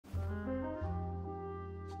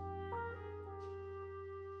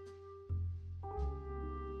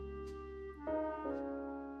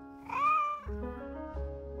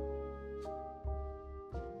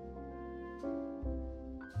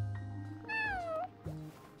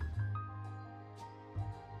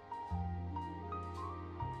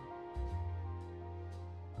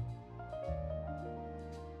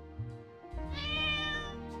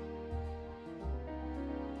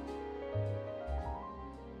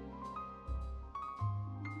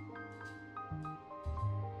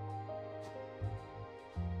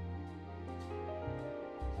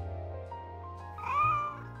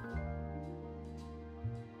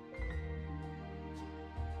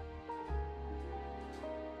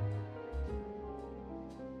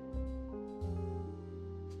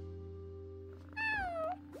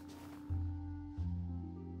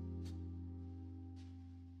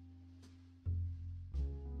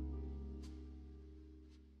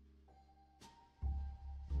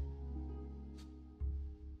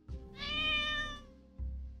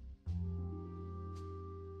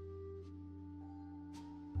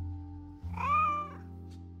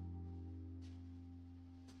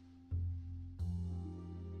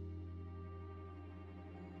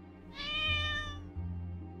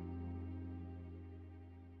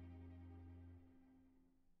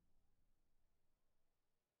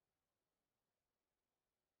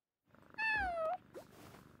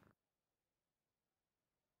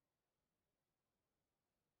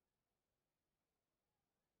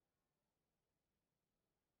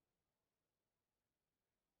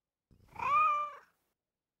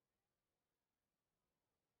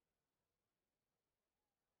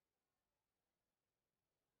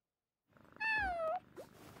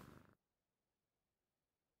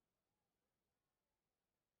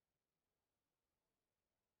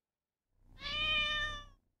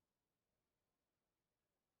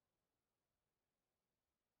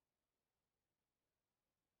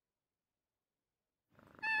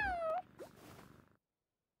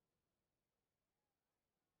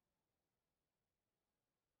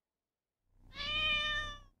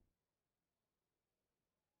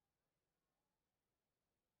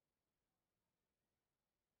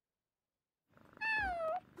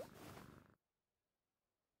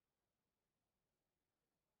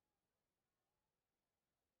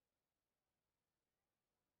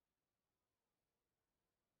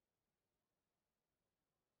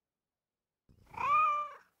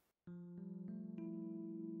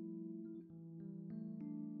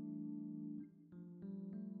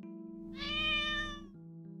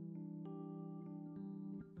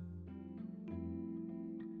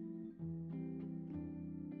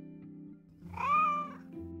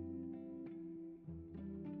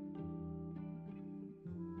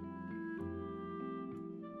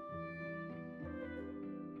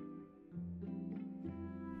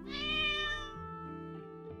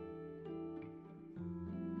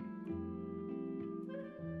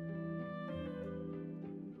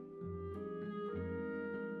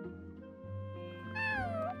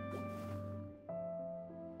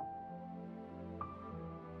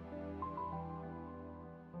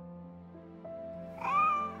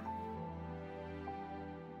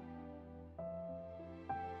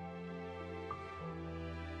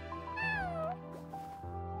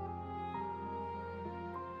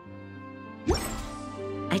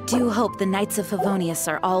I do hope the Knights of Favonius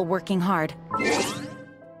are all working hard.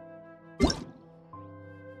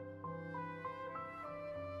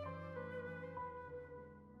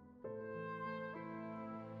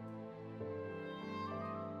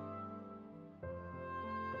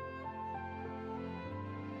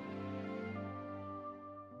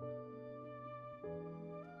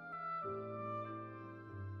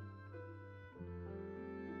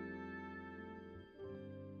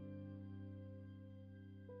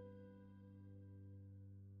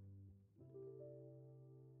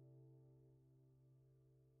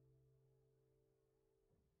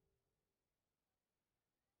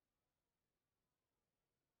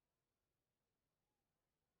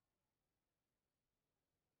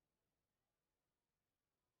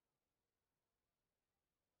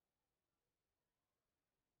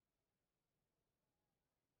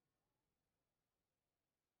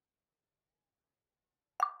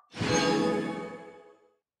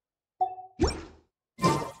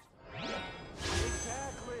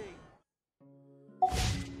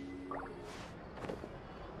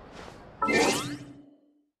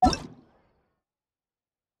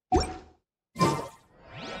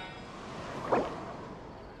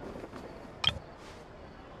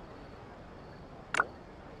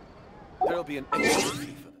 There'll be an extra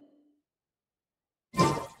fee for them.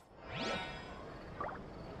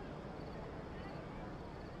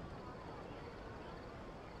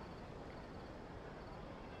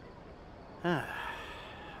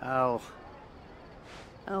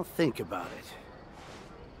 I'll think about it.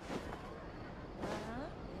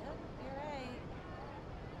 Yep, you're right.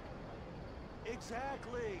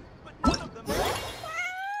 Exactly, but none of them are...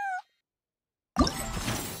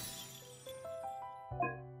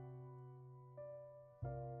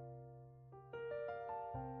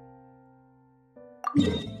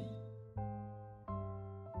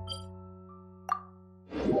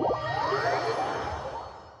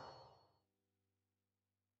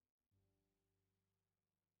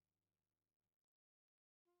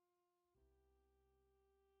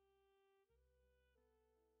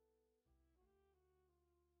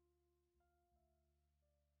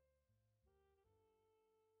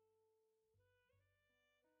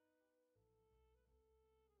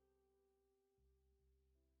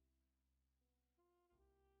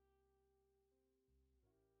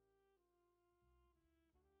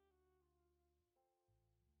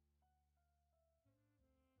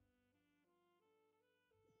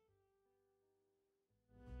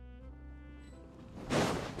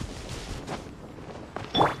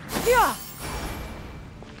 Yeah!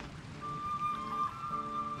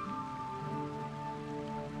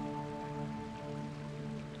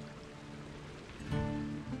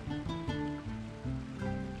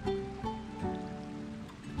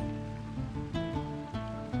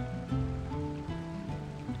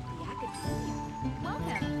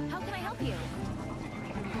 Welcome. How can I help you?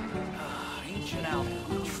 Ancient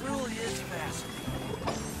alchemy truly is fascinating.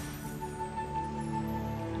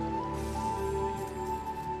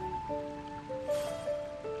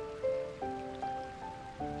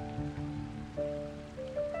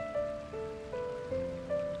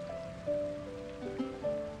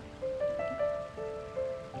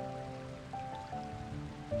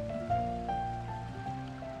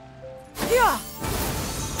 Yeah!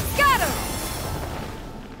 Scatter!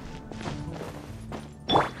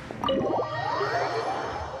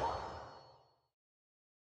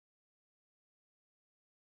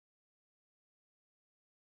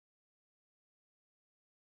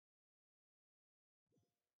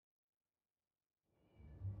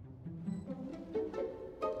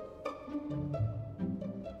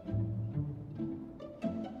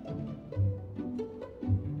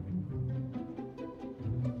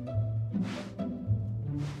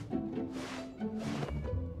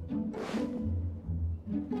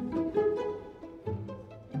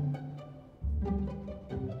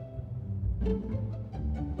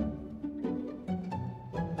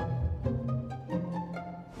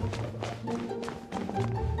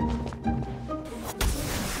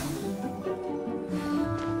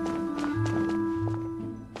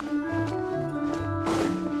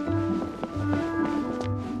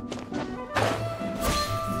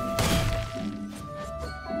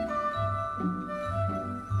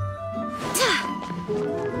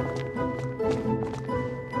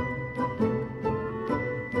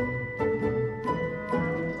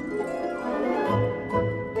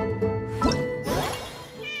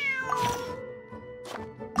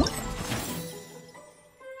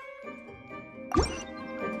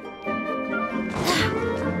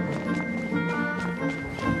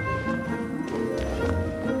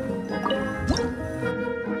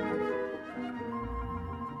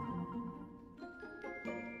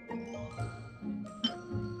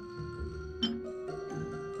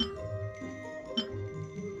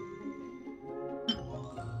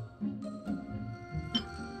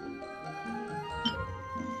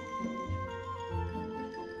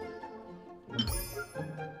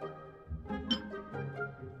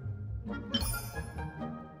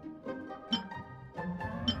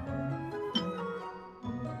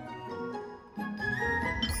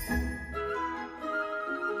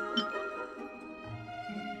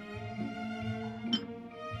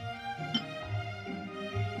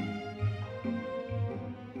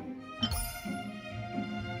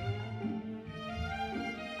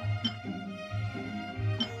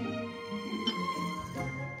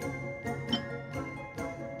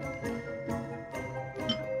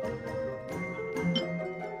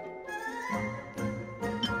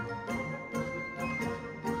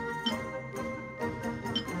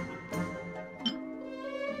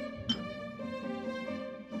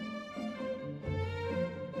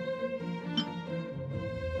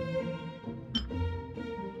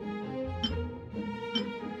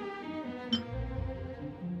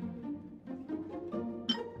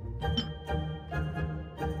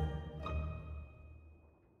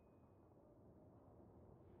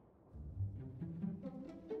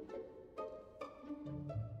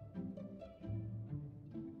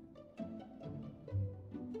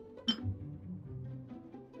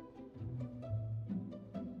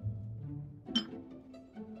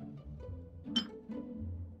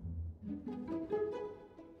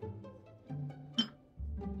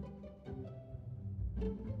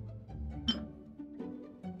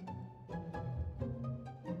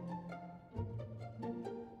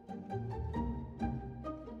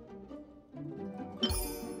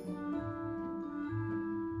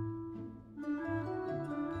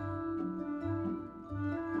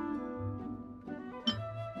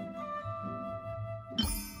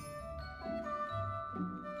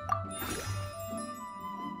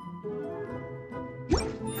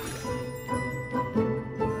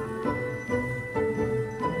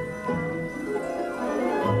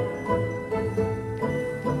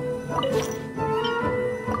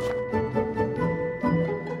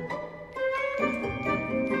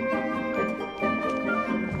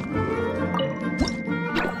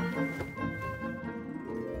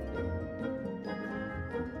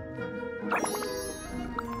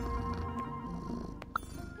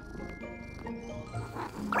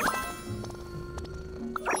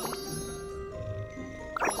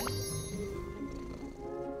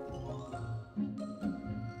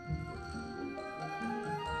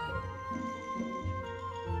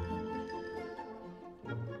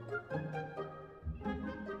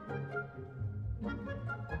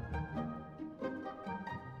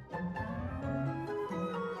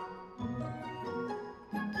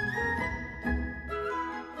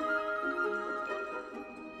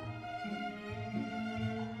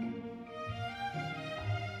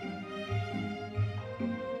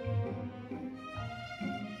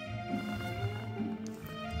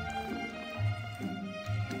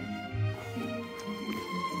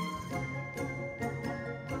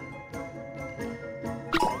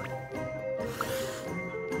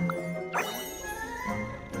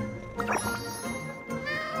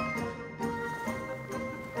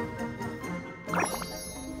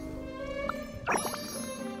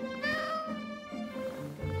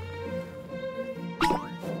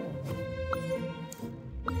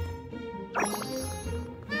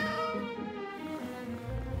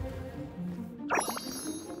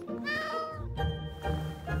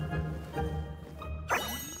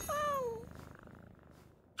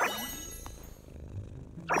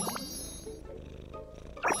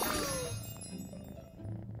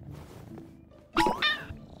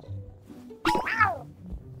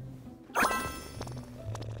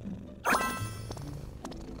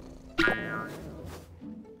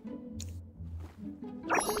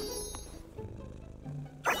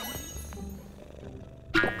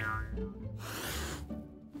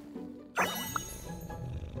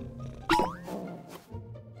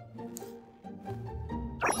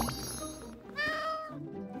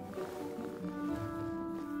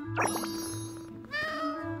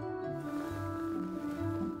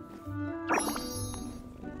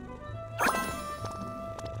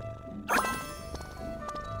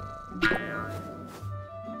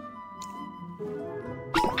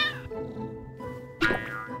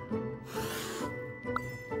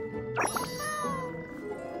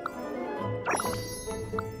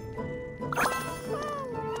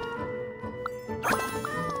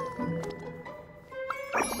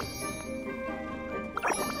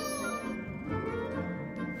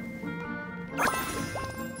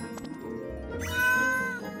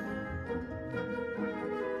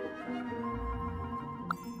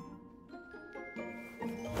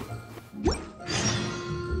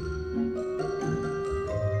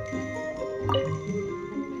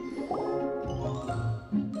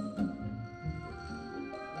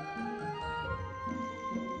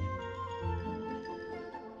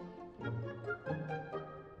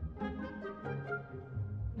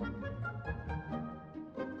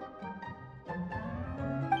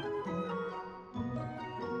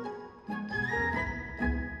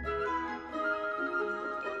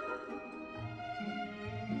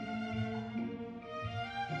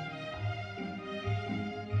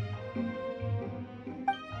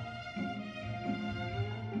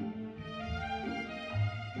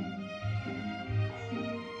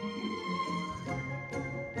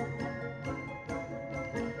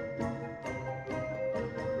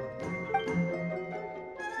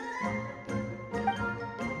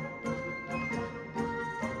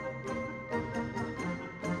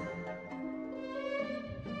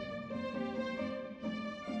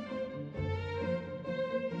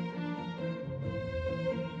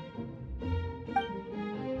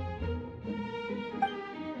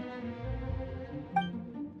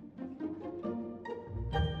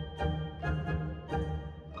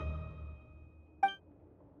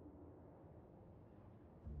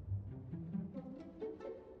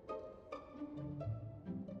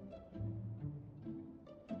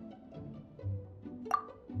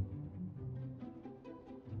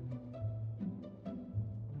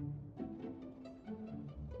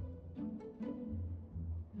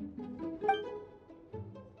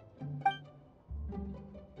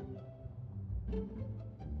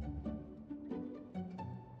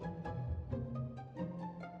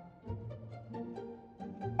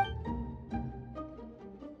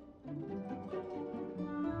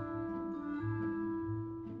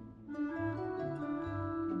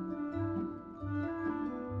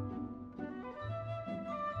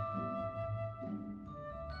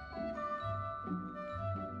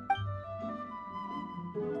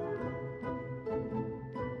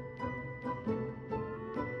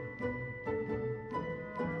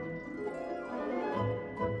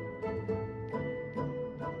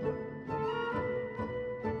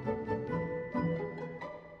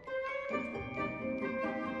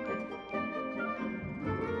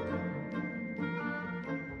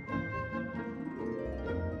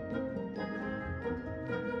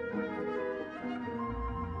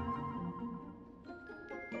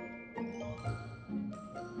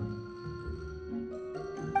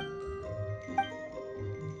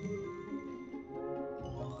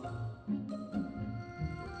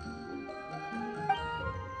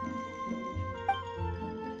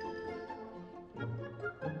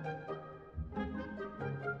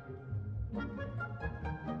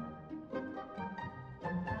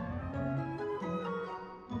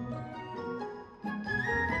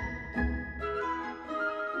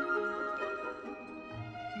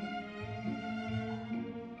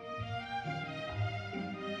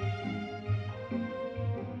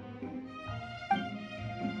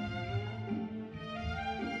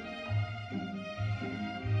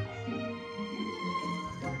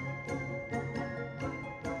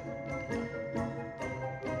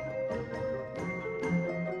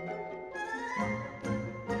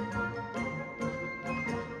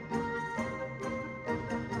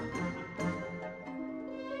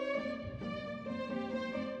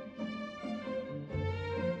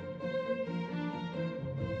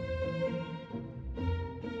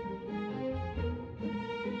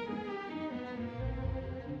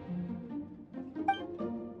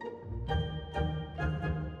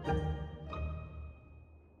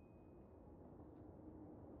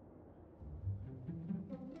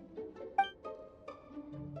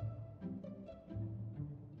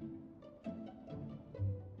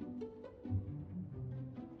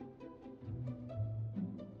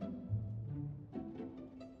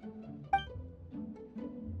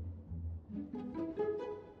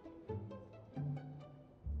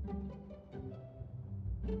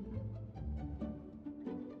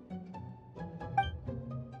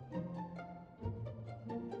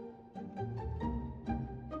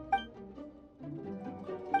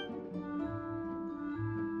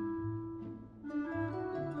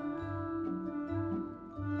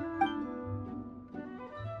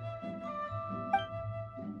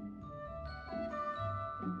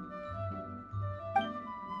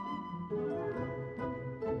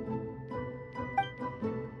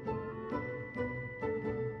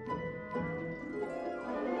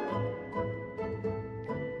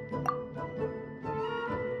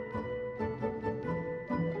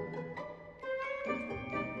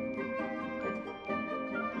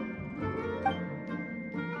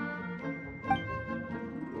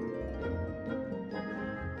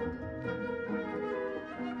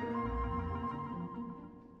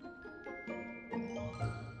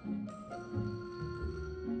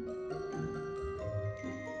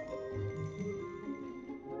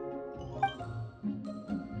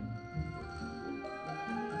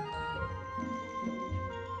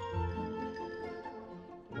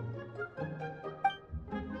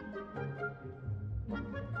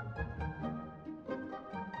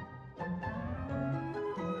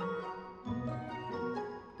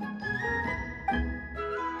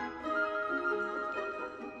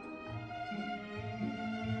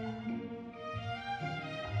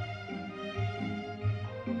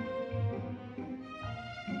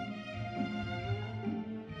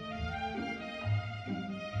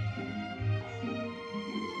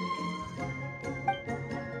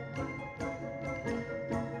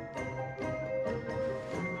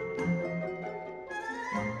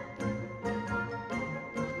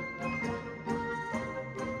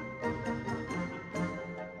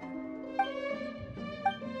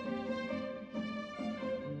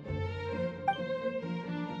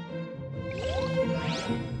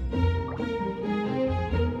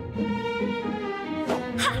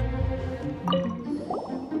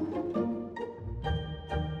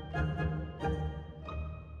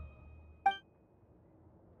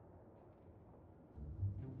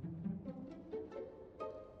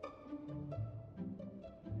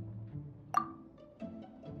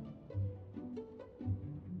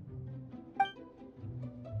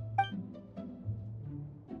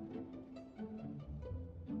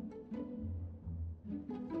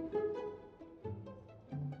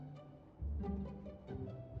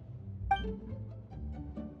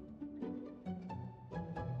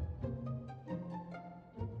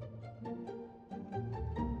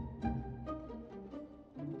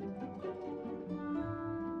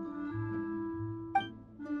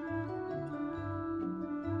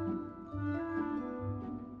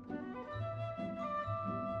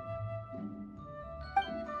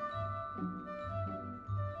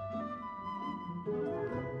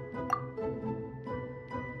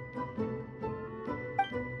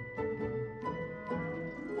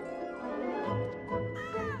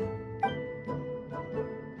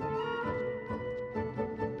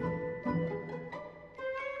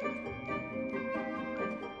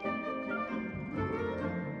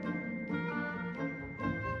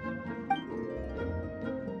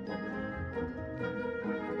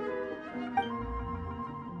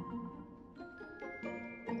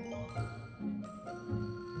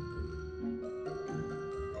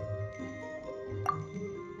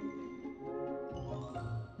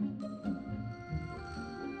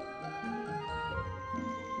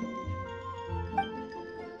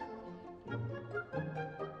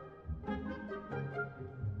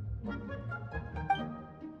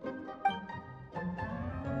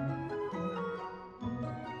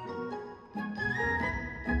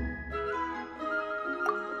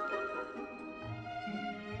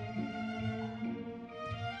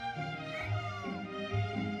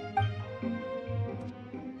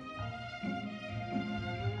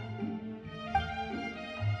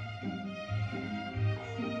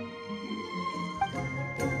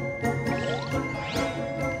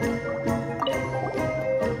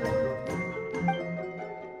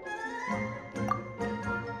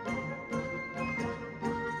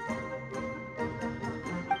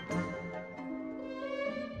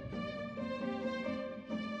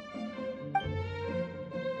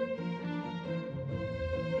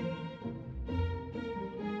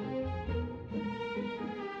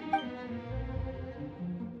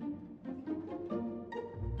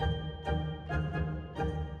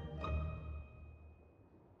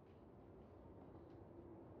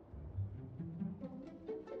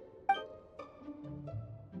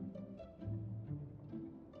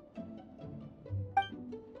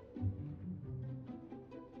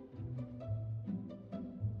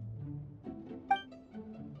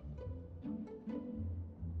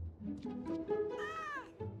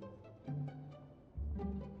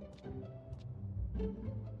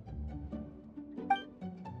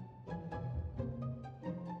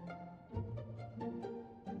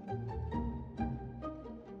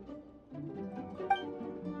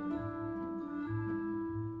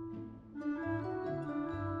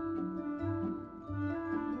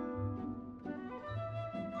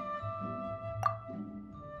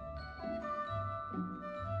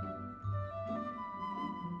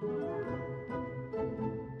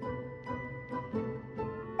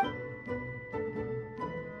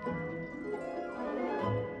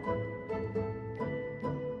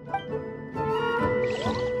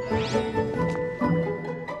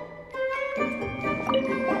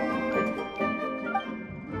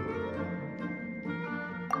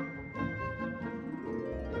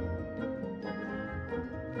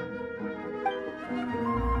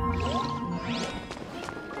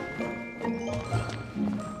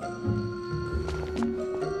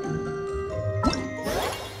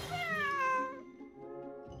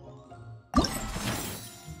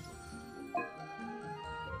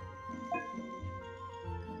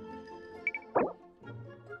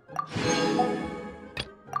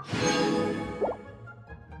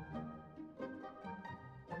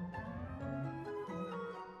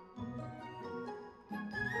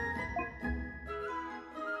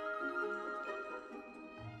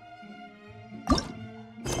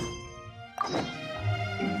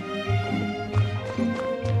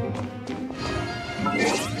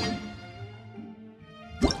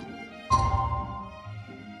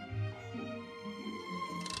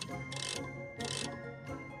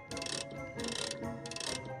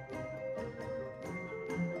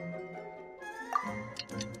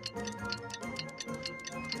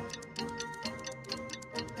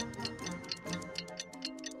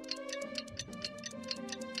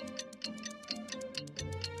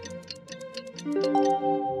 The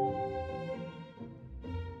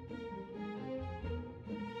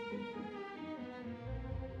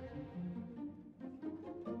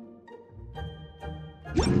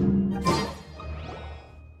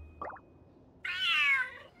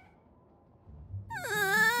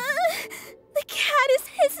cat is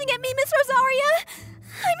hissing at me, Miss Rosaria!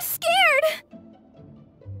 I'm scared!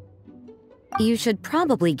 You should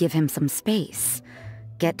probably give him some space.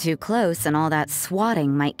 Get too close and all that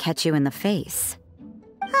swatting might catch you in the face.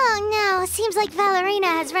 Oh no, seems like Valerina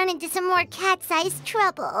has run into some more cat-sized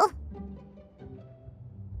trouble.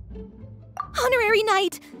 Honorary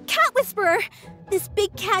Knight! Cat Whisperer! This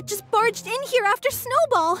big cat just barged in here after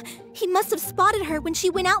Snowball! He must have spotted her when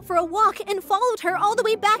she went out for a walk and followed her all the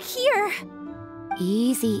way back here!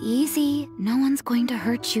 Easy, easy. No one's going to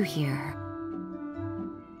hurt you here.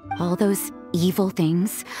 All those evil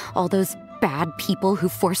things, all those bad people who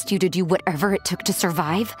forced you to do whatever it took to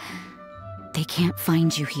survive, they can't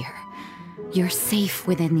find you here. You're safe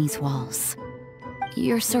within these walls.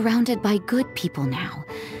 You're surrounded by good people now.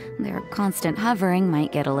 Their constant hovering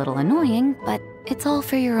might get a little annoying, but it's all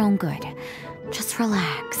for your own good. Just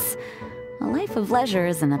relax. A life of leisure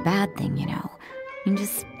isn't a bad thing, you know. You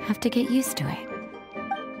just have to get used to it.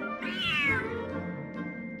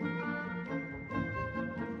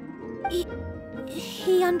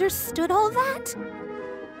 He understood all that?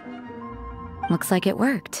 Looks like it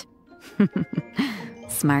worked.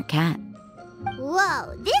 Smart cat.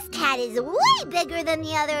 Whoa, this cat is way bigger than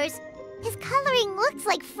the others. His coloring looks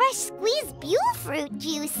like fresh squeezed Buell fruit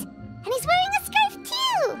juice. And he's wearing a scarf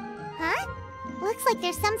too! Huh? Looks like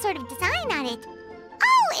there's some sort of design on it.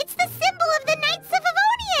 Oh, it's the symbol of the Knights of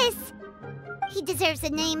Favonius! He deserves a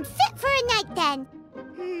name fit for a knight then.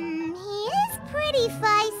 He is pretty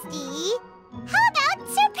feisty. How about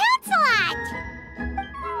Sir Pouncelot?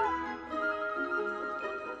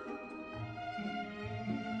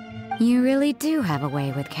 You really do have a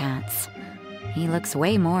way with cats. He looks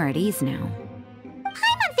way more at ease now.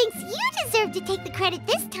 Paimon thinks you deserve to take the credit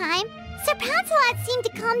this time. Sir Pouncelot seemed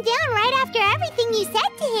to calm down right after everything you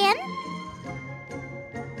said to him.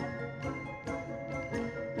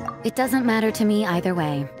 It doesn't matter to me either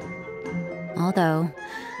way. Although,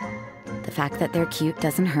 the fact that they're cute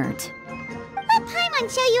doesn't hurt. Let Paimon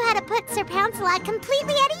show you how to put Sir Pouncelot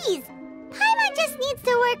completely at ease. Paimon just needs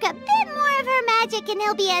to work a bit more of her magic and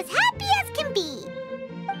he'll be as happy as can be.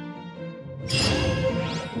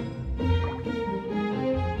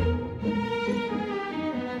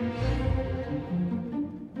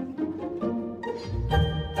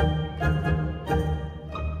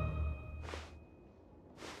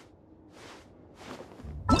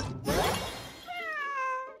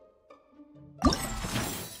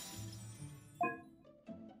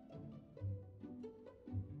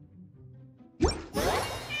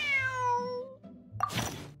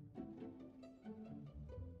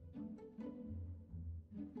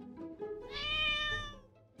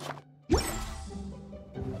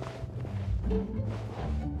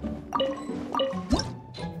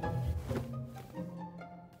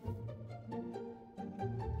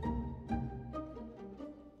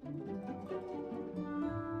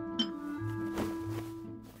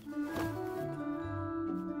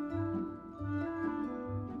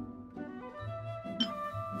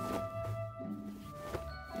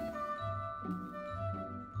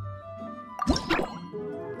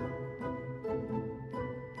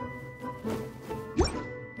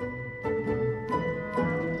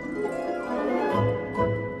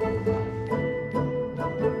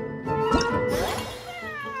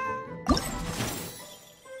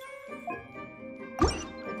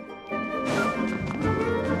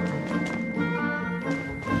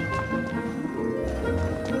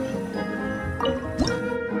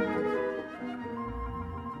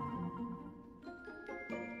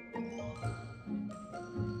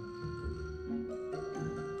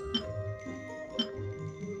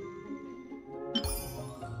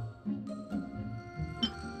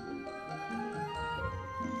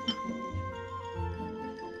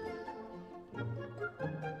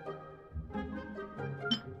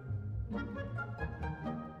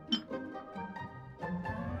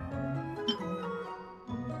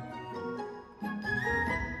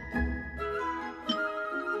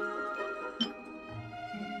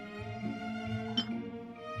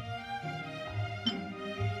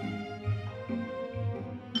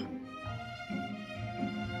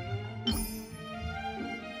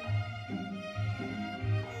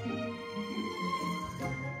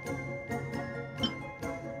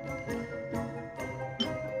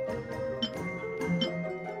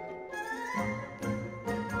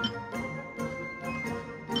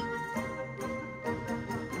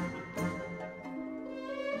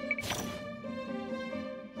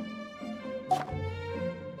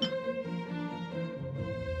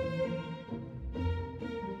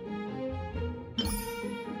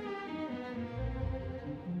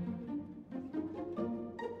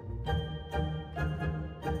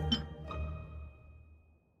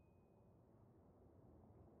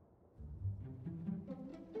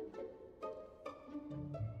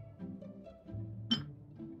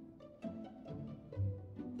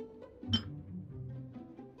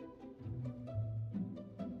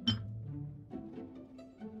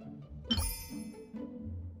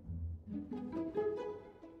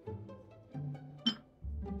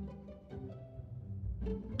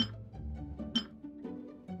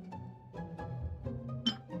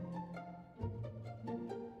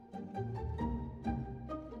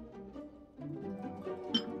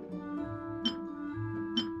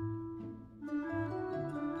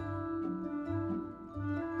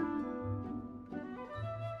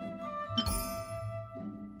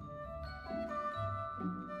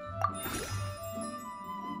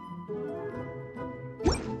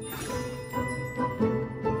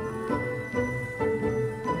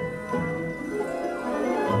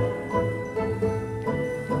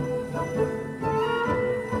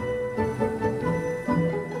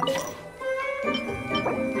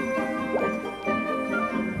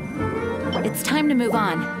 time to move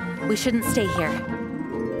on. We shouldn't stay here.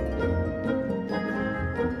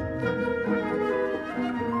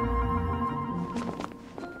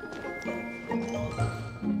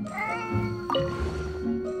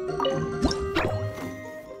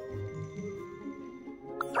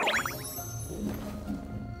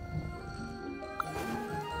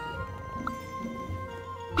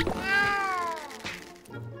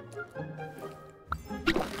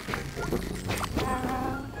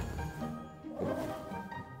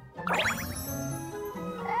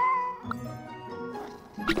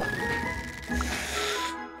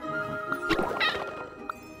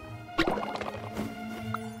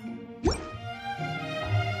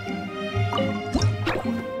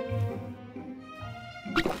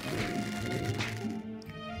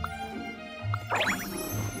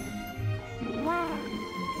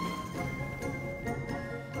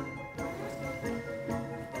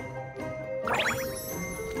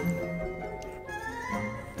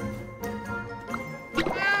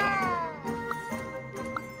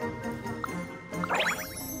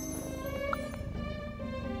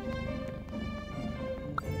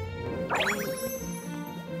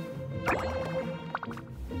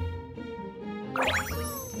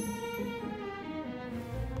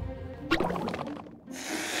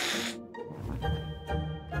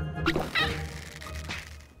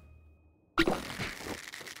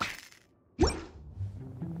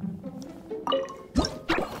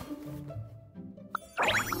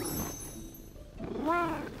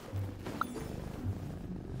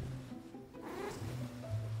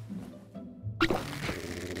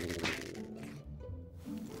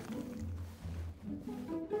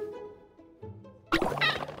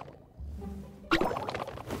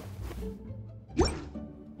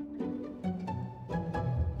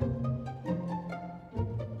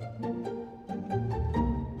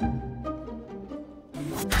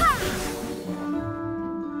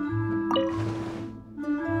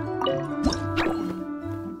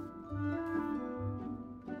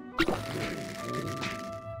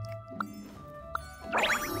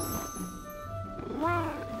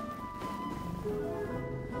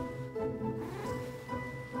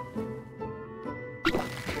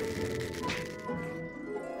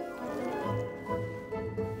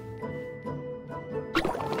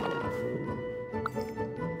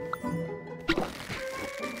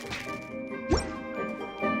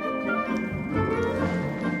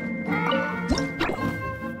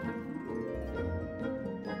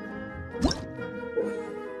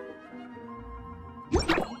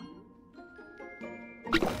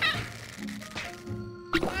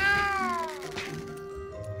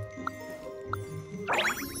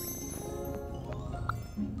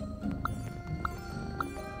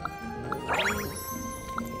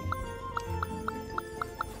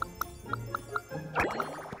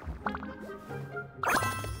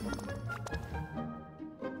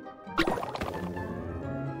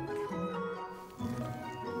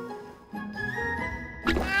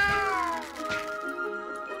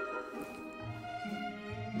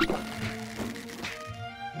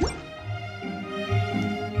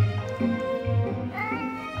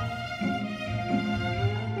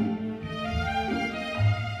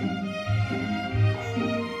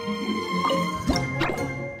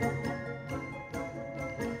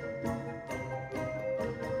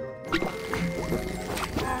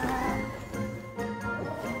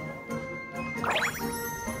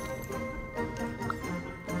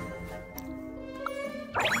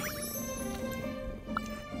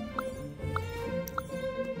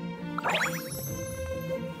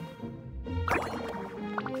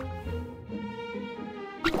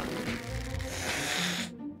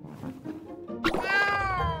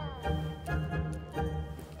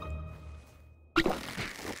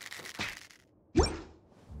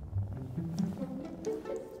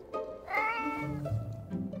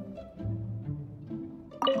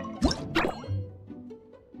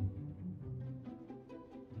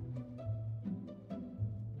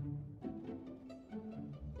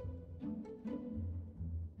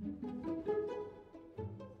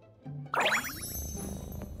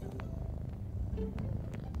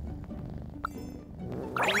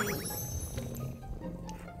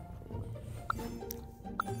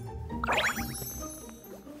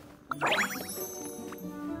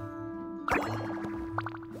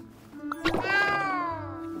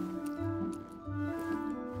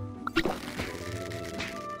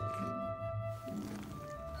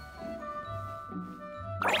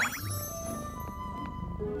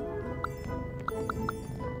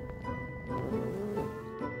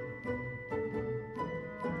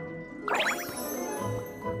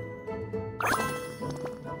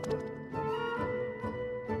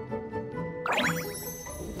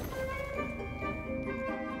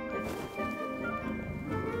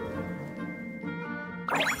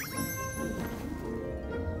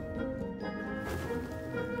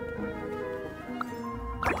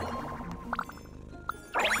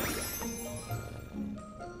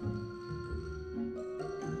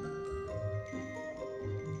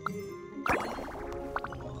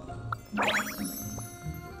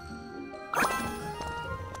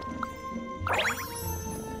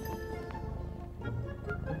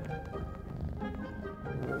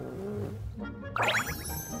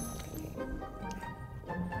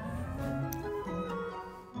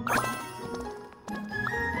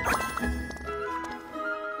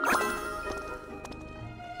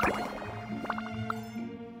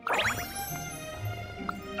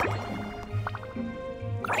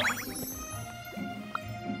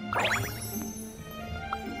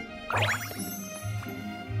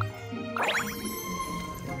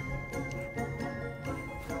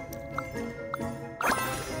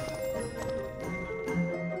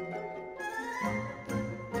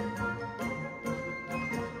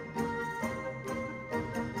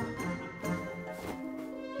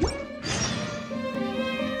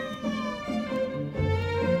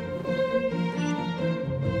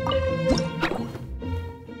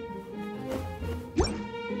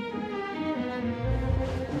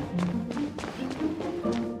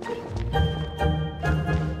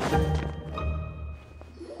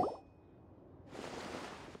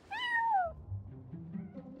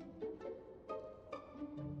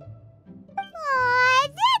 Aw,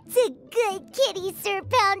 that's a good kitty, Sir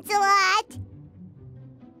Pouncelot.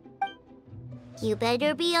 You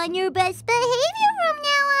better be on your best behavior from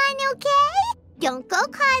now on, okay? Don't go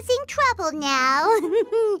causing trouble now.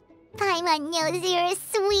 Paimon knows you're a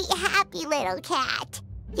sweet, happy little cat.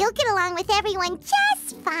 You'll get along with everyone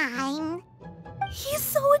just fine. He's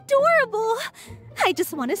so adorable. I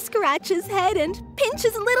just want to scratch his head and pinch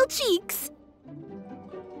his little cheeks.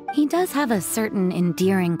 He does have a certain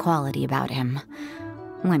endearing quality about him.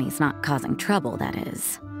 When he's not causing trouble, that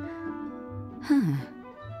is.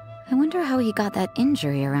 I wonder how he got that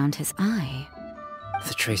injury around his eye.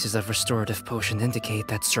 The traces of restorative potion indicate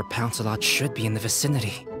that Sir Pouncelot should be in the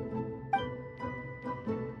vicinity.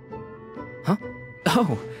 Huh?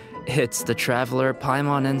 Oh, it's the traveler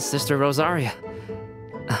Paimon and Sister Rosaria.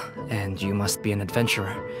 And you must be an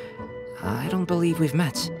adventurer. I don't believe we've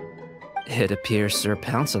met. It appears Sir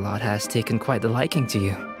Pouncelot has taken quite the liking to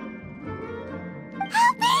you.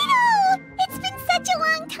 Albedo! It's been such a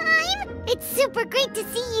long time! It's super great to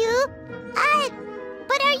see you.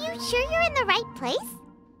 But are you sure you're in the right place?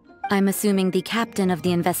 I'm assuming the captain of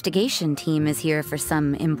the investigation team is here for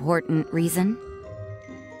some important reason.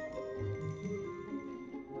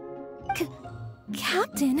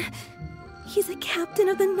 Captain? He's a captain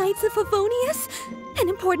of the Knights of Favonius? An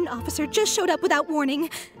important officer just showed up without warning.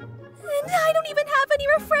 And I don't even have any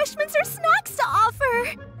refreshments or snacks to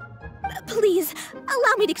offer. Please,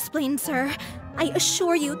 allow me to explain, sir. I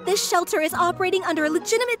assure you, this shelter is operating under a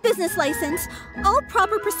legitimate business license. All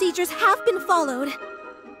proper procedures have been followed.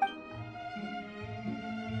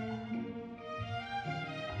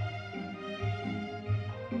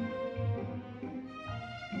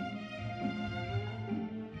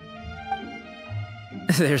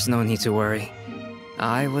 There's no need to worry.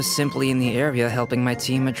 I was simply in the area helping my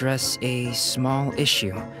team address a small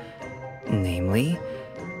issue. Namely,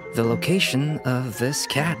 the location of this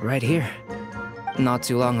cat right here. Not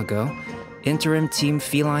too long ago, Interim Team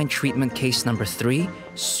Feline Treatment Case Number 3,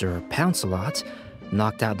 Sir Pouncelot,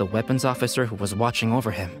 knocked out the weapons officer who was watching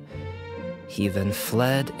over him. He then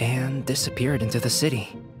fled and disappeared into the city.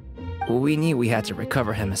 We knew we had to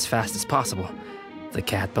recover him as fast as possible. The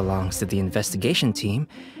cat belongs to the investigation team,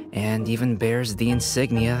 and even bears the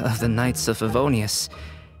insignia of the Knights of Favonius.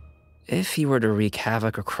 If he were to wreak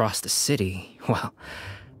havoc across the city, well,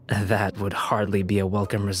 that would hardly be a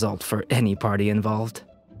welcome result for any party involved.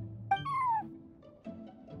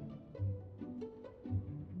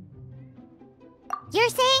 You're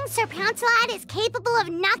saying Sir Pouncelot is capable of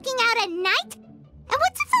knocking out a knight? And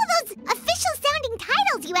what's with all those official-sounding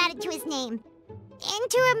titles you added to his name?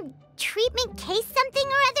 Interim treatment case something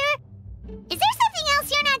or other? Is there something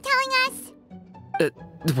else you're not telling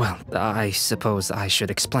us? Well, I suppose I should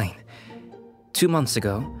explain. 2 months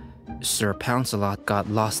ago, Sir Pouncelot got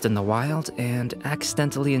lost in the wild and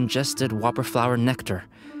accidentally ingested whopperflower nectar.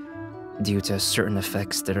 Due to certain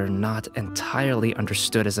effects that are not entirely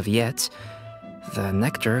understood as of yet, the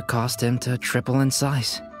nectar caused him to triple in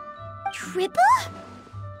size. Triple?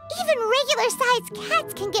 Even regular-sized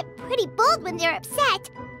cats can get pretty bold when they're upset.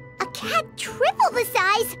 A cat triple the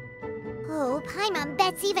size? Oh, Paimon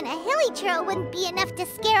bets even a hilly churl wouldn't be enough to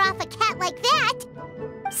scare off a cat like that.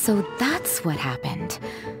 So that's what happened.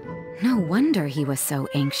 No wonder he was so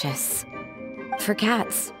anxious. For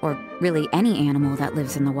cats, or really any animal that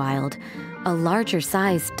lives in the wild, a larger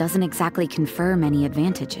size doesn't exactly confer many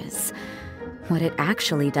advantages. What it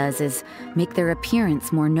actually does is make their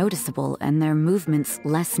appearance more noticeable and their movements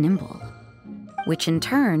less nimble. Which in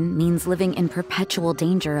turn means living in perpetual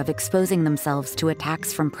danger of exposing themselves to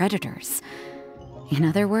attacks from predators. In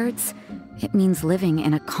other words, it means living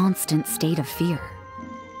in a constant state of fear.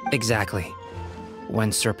 Exactly.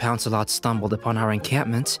 When Sir Pouncelot stumbled upon our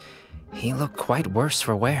encampment, he looked quite worse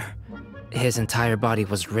for wear. His entire body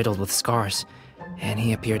was riddled with scars, and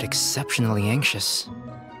he appeared exceptionally anxious.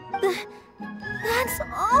 That's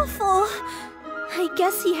awful. I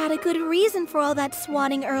guess he had a good reason for all that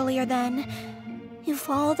swatting earlier then. If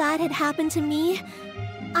all that had happened to me,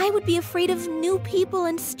 I would be afraid of new people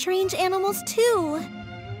and strange animals too.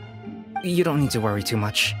 You don't need to worry too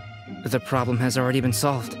much. The problem has already been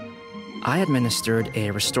solved. I administered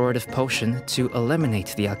a restorative potion to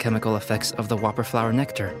eliminate the alchemical effects of the whopper flower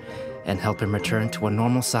nectar and help him return to a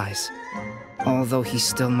normal size. Although he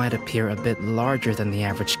still might appear a bit larger than the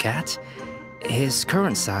average cat, his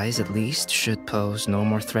current size, at least, should pose no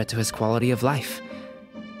more threat to his quality of life.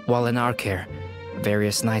 While in our care,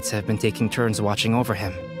 various knights have been taking turns watching over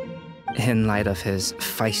him. In light of his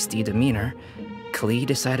feisty demeanor, Klee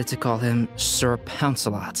decided to call him Sir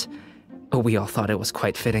Pouncelot. We all thought it was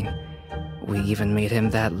quite fitting. We even made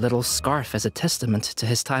him that little scarf as a testament to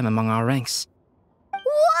his time among our ranks.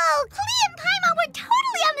 Whoa, Klee and Paimon were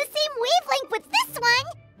totally on the same wavelength with this one!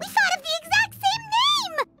 We thought of the exact same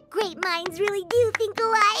name! Great minds really do think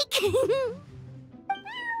alike!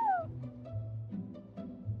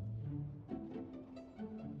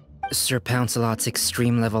 Sir Pouncelot's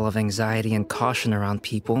extreme level of anxiety and caution around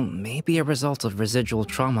people may be a result of residual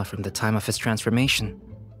trauma from the time of his transformation.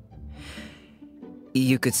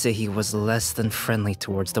 You could say he was less than friendly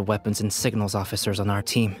towards the weapons and signals officers on our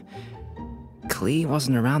team. Klee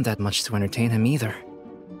wasn't around that much to entertain him either.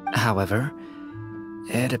 However,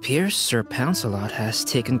 it appears Sir Pouncelot has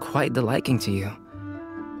taken quite the liking to you.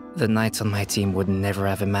 The knights on my team would never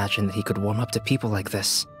have imagined that he could warm up to people like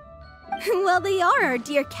this. Well, they are our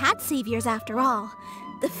dear cat saviors after all.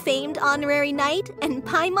 The famed honorary knight and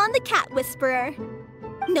Paimon the cat whisperer.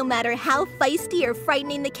 No matter how feisty or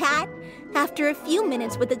frightening the cat, after a few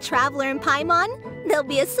minutes with the traveler and Paimon, they'll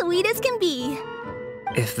be as sweet as can be.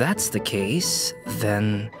 If that's the case,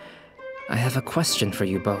 then I have a question for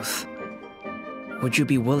you both. Would you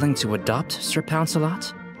be willing to adopt Sir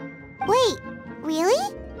Pouncelot? Wait,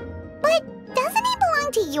 really? But doesn't he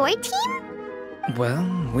belong to your team?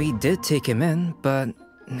 Well, we did take him in, but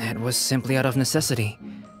it was simply out of necessity.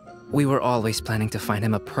 We were always planning to find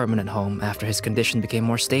him a permanent home after his condition became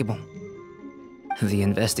more stable. The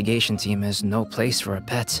investigation team is no place for a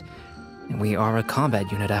pet. We are a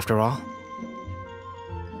combat unit after all.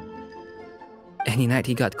 Any knight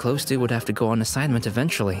he got close to would have to go on assignment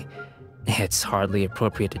eventually. It's hardly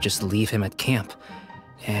appropriate to just leave him at camp,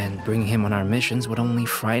 and bringing him on our missions would only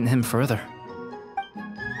frighten him further.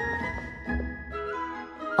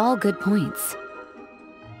 All good points.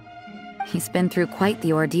 He's been through quite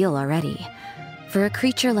the ordeal already. For a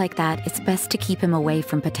creature like that, it's best to keep him away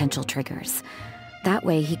from potential triggers. That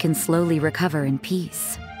way he can slowly recover in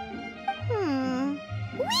peace.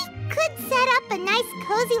 We could set up a nice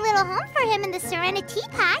cozy little home for him in the Serenity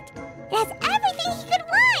Pot. It has everything he could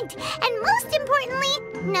want, and most importantly,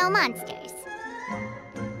 no monsters.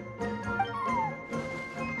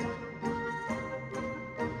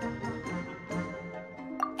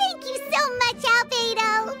 Thank you so much,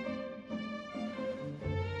 Albedo!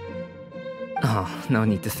 Oh, no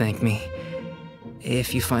need to thank me.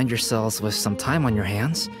 If you find yourselves with some time on your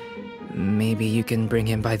hands, maybe you can bring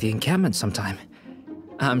him by the encampment sometime.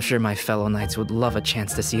 I'm sure my fellow knights would love a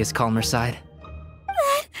chance to see his calmer side.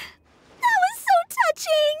 That was so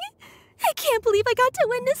touching! I can't believe I got to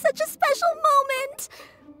witness such a special moment!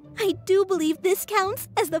 I do believe this counts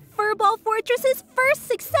as the Furball Fortress's first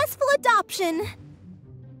successful adoption.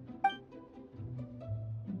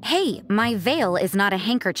 Hey, my veil is not a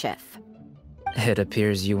handkerchief. It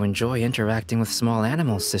appears you enjoy interacting with small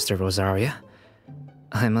animals, Sister Rosaria.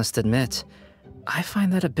 I must admit, I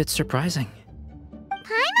find that a bit surprising.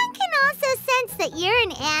 Paimon can also sense that you're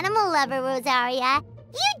an animal lover, Rosaria.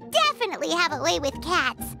 You definitely have a way with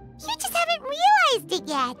cats. You just haven't realized it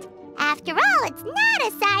yet. After all, it's not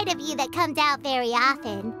a side of you that comes out very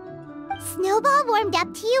often. Snowball warmed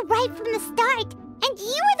up to you right from the start, and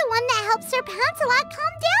you were the one that helped Sir Pouncelot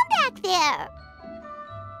calm down back there.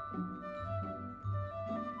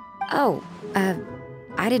 Oh,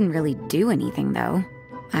 I didn't really do anything, though.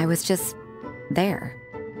 I was just there.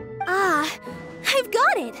 Ah, I've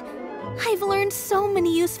got it! I've learned so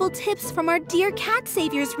many useful tips from our dear cat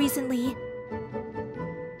saviors recently.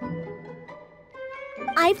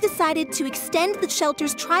 I've decided to extend the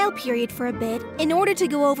shelter's trial period for a bit in order to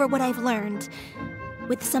go over what I've learned.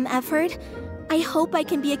 With some effort, I hope I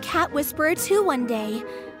can be a cat whisperer too one day.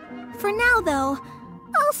 For now, though,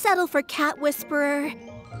 I'll settle for cat whisperer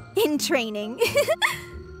in training.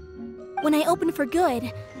 When I open for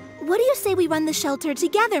good, what do you say we run the shelter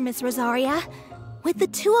together, Miss Rosaria? With the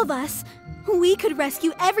two of us, We could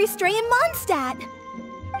rescue every stray in Mondstadt.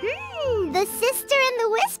 The sister and the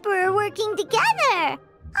Whisperer working together.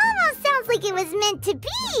 Almost sounds like it was meant to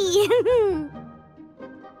be.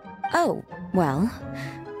 Oh, well,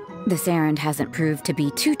 this errand hasn't proved to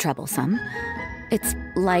be too troublesome. It's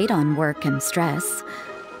light on work and stress.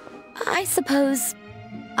 I suppose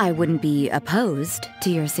I wouldn't be opposed to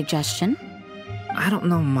your suggestion. I don't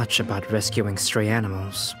know much about rescuing stray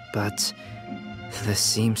animals, but this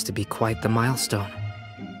seems to be quite the milestone.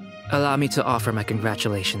 Allow me to offer my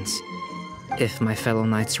congratulations. If my fellow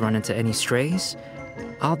knights run into any strays,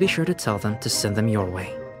 I'll be sure to tell them to send them your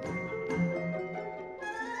way.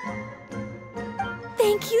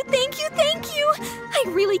 Thank you, thank you, thank you! I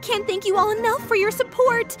really can't thank you all enough for your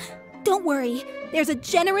support. Don't worry, there's a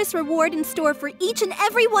generous reward in store for each and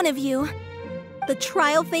every one of you. The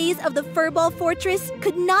trial phase of the Furball Fortress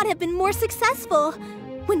could not have been more successful.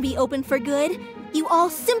 When we open for good, you all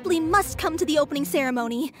simply must come to the opening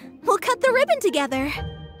ceremony. We'll cut the ribbon together.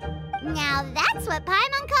 Now that's what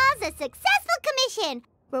Paimon calls a successful commission.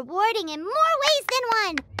 Rewarding in more ways than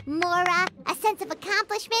one. Mora, a sense of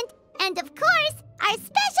accomplishment, and of course, our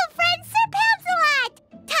special friend Sir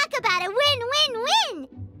Pouncelot! Talk about a win-win-win!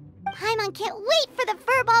 Paimon can't wait for the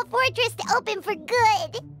Furball Fortress to open for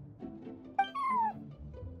good.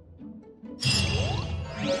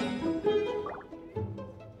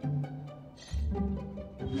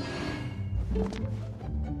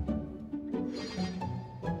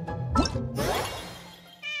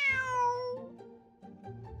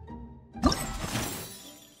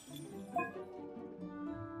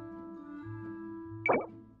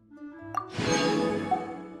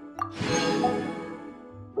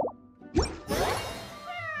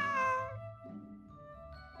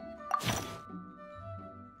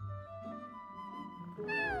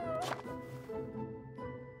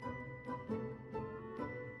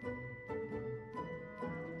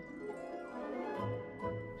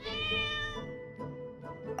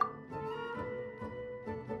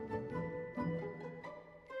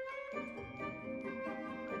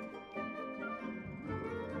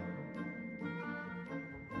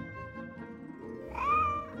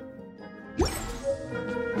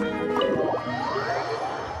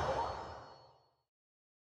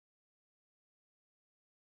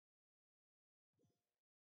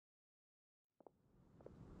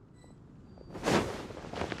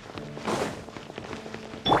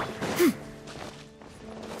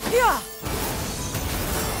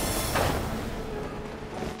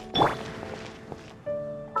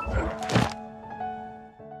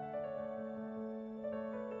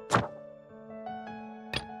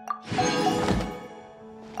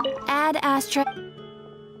 Ad Astra.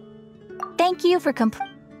 Thank you for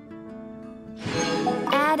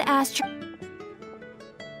Ad Astra.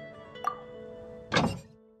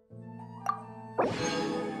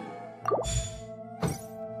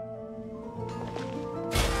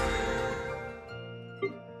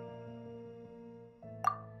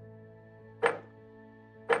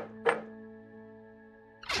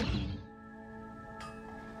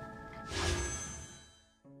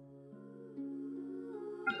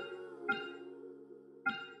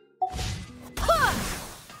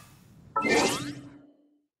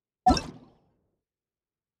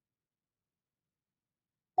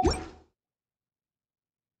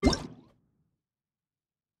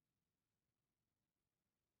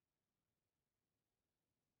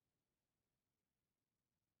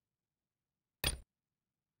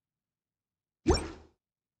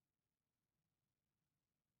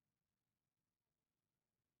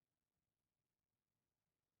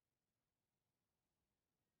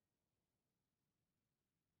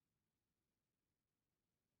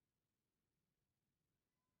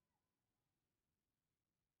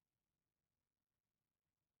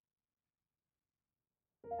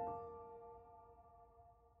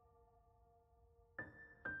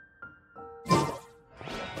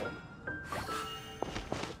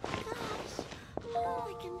 All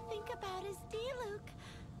I can think about is D-Luke.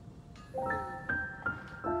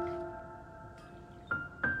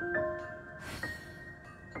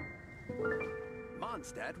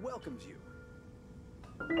 Mondstadt welcomes you.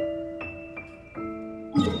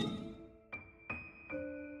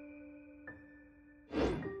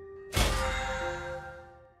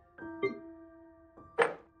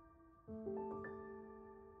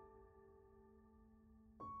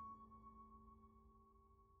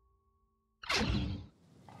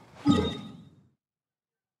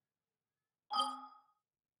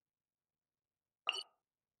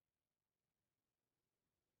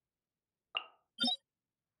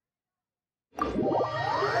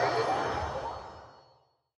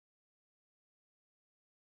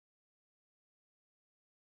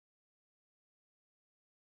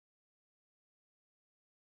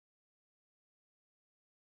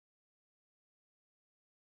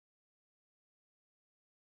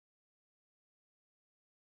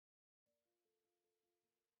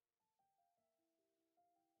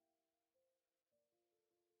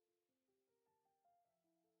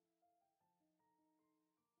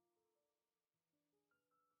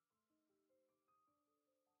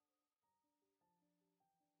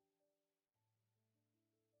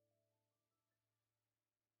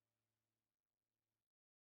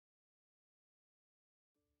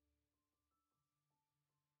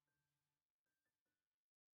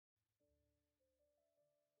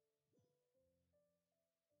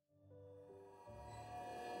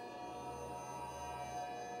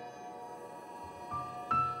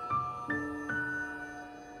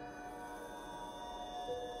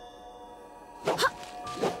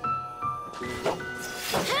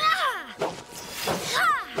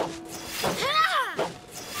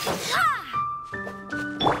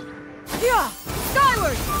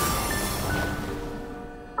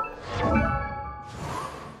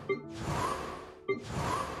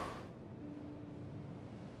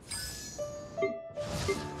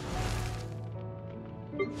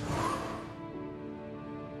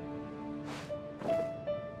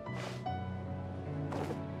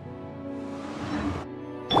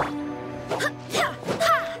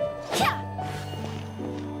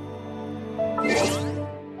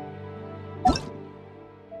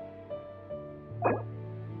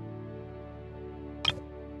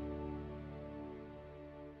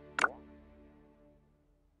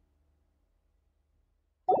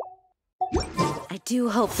 I do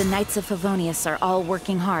hope the Knights of Favonius are all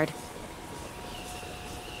working hard.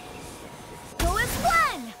 Go as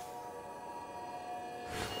one!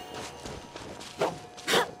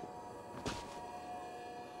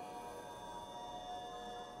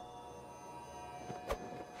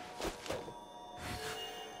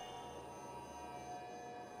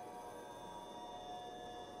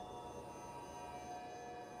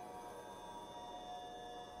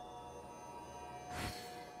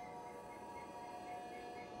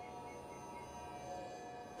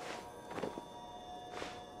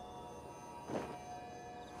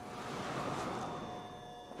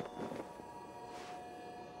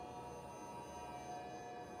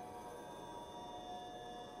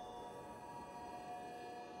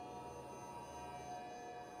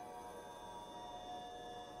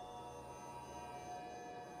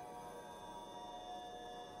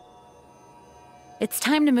 It's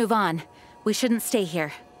time to move on. We shouldn't stay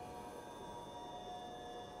here.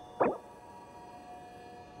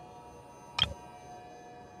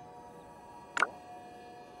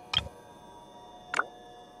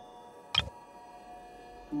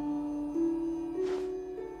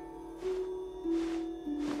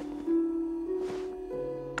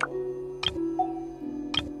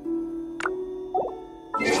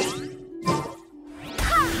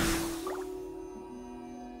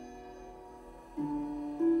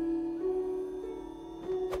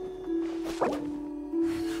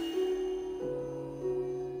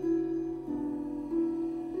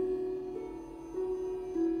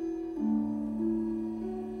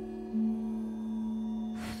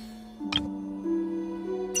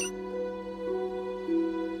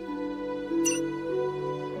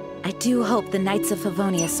 I do hope the Knights of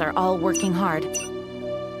Favonius are all working hard.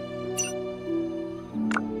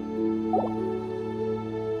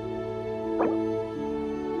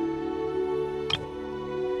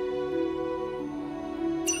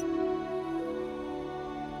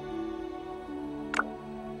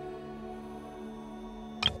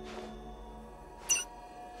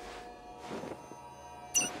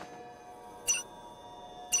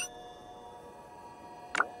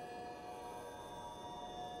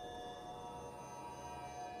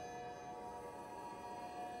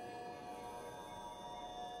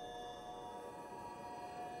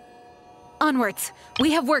 Onwards!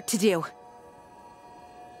 We have work to do.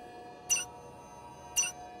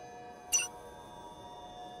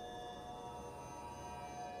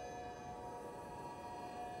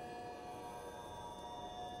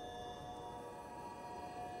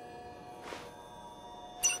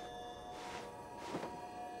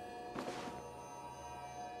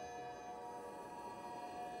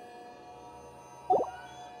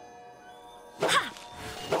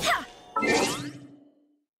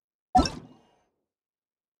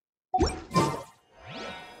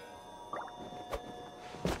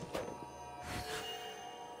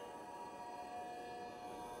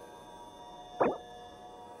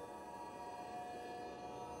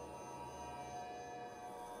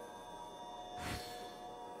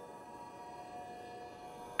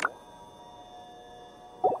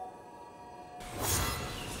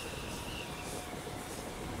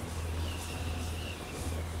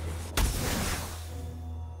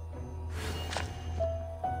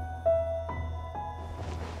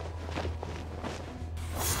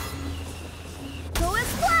 Go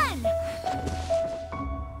as one!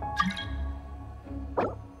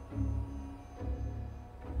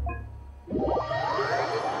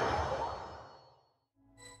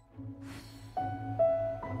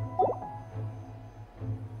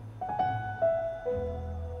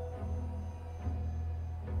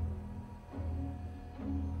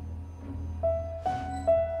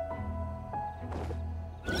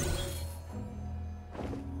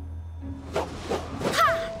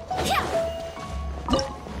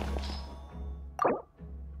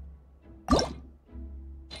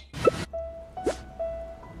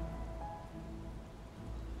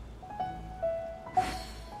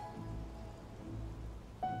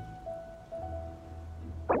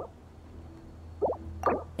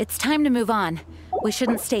 It's time to move on. We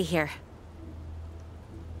shouldn't stay here.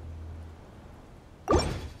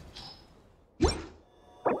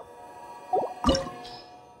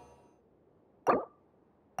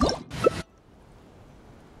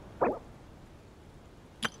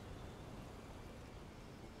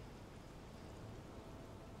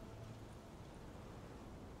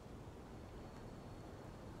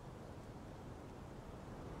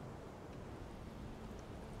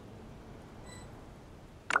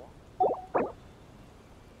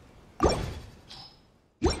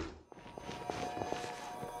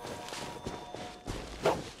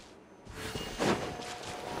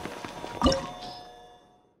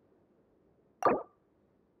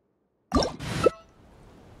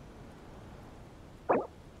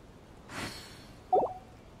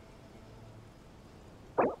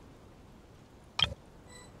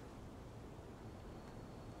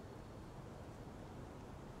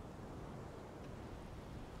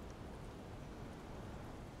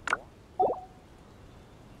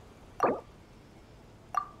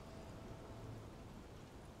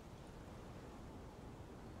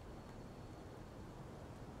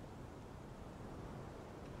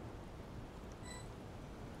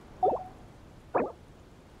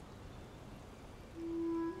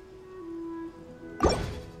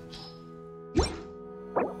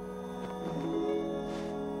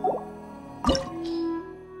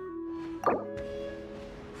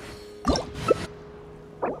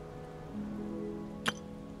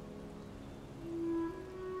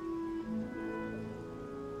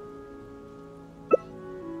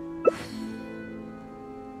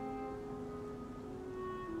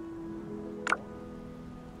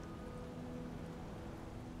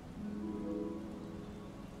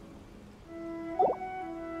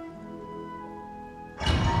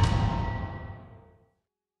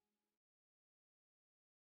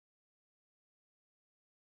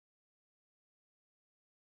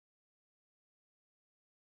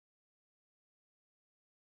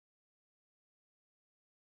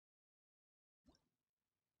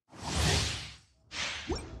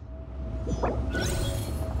 You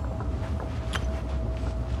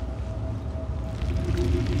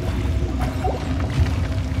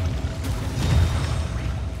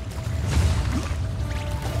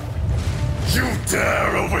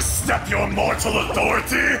dare overstep your mortal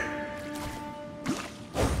authority?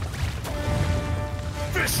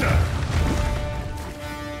 Fisher!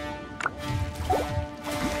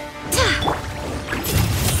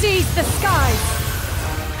 Seize the skies!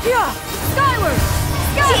 Yeah! Skyward!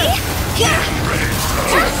 Skyward!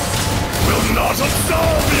 Will not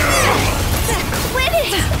absolve you! Quit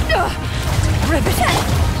it! Ribbit!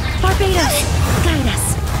 Barbados! Guide us!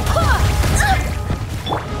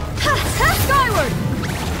 Skyward!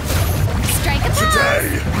 Strike a pose! Today,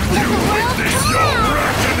 you witness your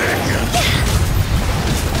reckoning!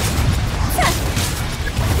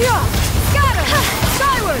 Yeah! Scatter!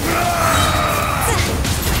 Skyward!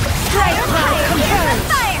 Fire! Confirm!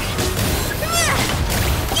 Fire!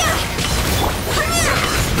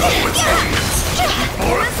 No atonement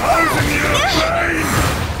for 1,000-year pain!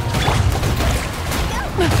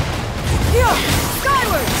 Yeah!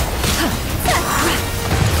 Skyward!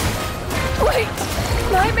 Wait!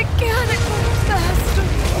 My mechanical master!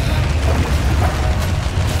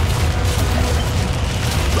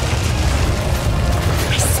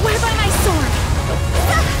 I swear by my sword!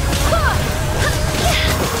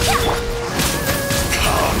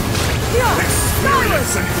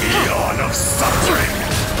 Experience an eon of suffering!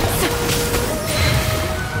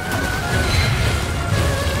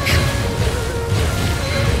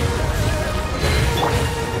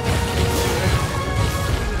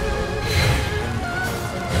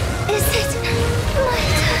 Is it my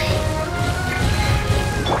time?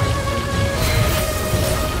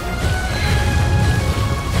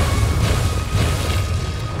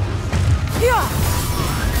 Yeah!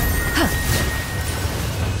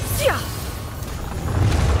 Yeah!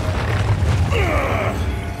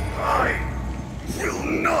 I will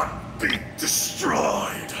not be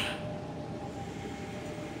destroyed!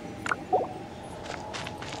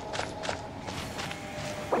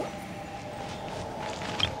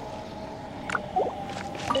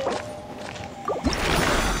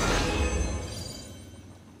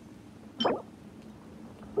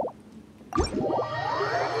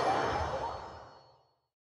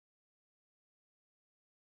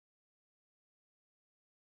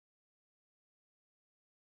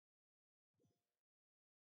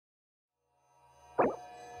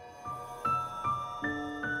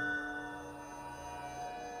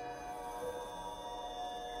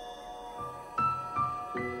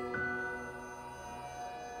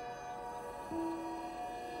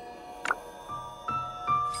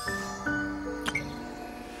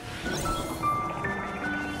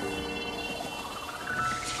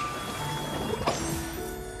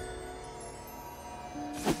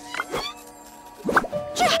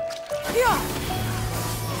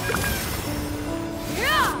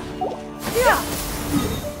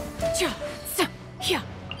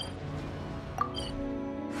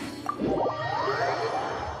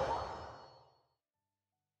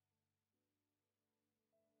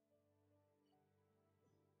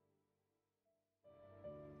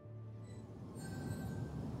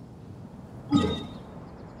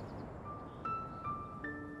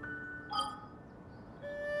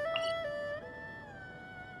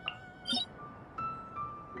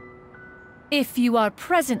 If you are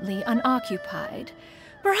presently unoccupied,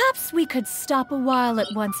 perhaps we could stop a while at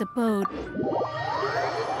one's abode.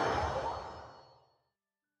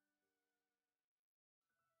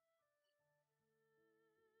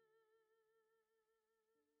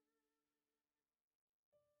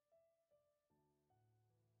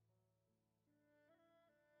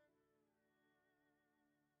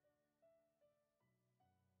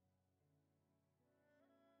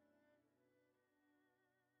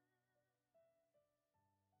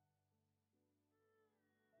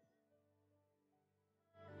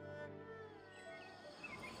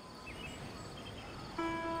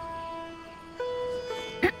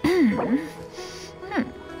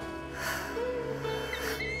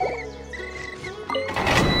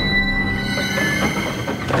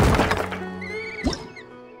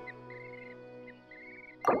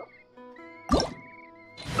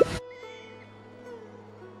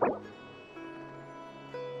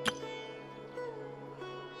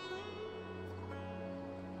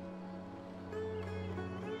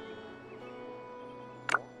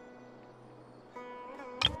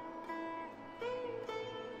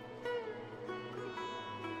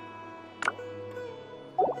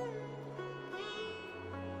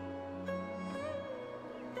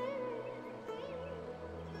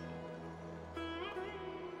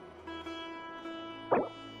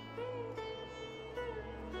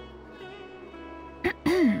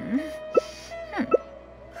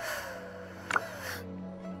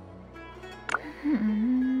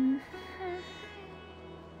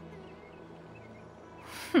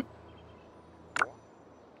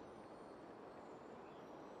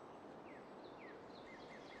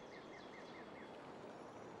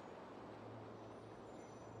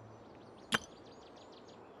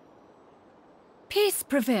 Peace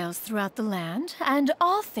prevails throughout the land, and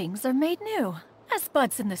all things are made new, as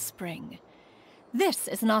buds in the spring. This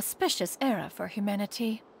is an auspicious era for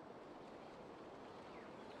humanity.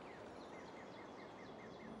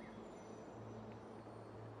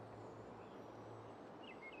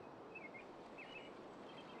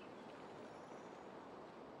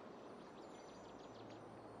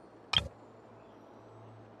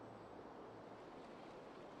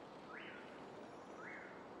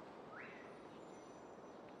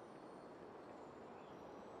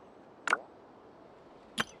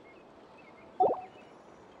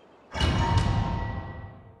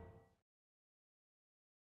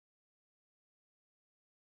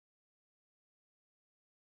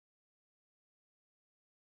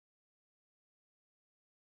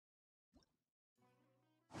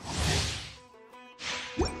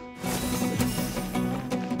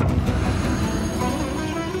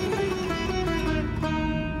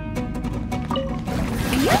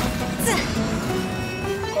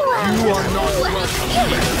 You are not welcome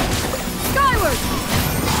here. Skyward!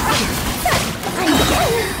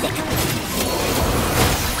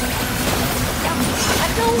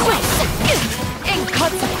 No way!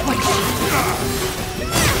 Inconsequential!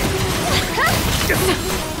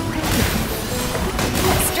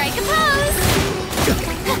 Strike a pose!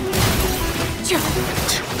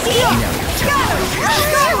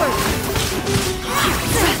 Skyward!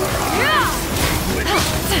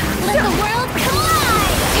 Let the world collide!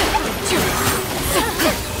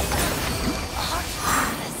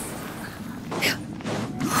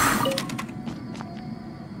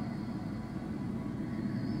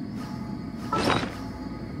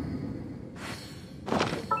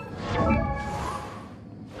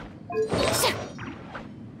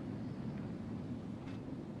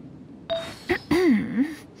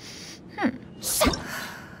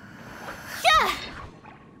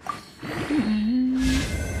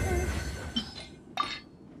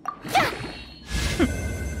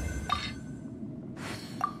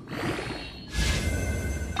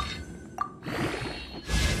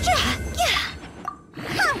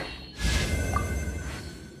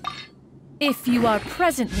 If you are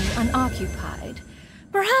presently unoccupied,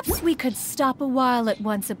 perhaps we could stop a while at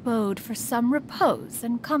one's abode for some repose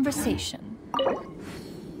and conversation.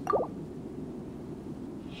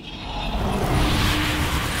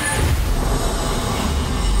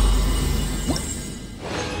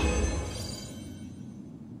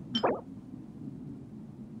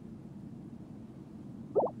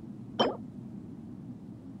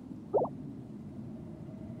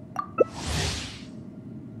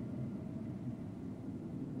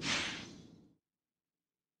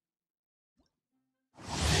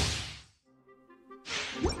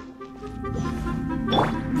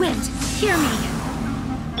 Wind, hear me!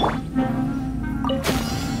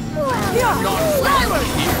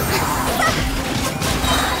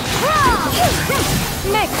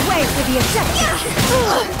 Make way for the objective!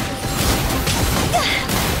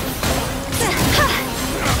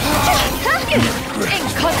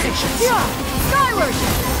 Inconsequential! Skyward!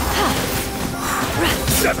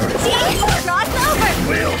 Sever it. Cross over!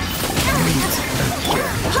 Will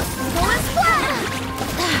Full and flat!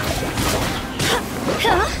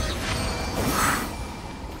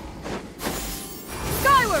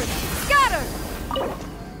 Skyward! Scatter!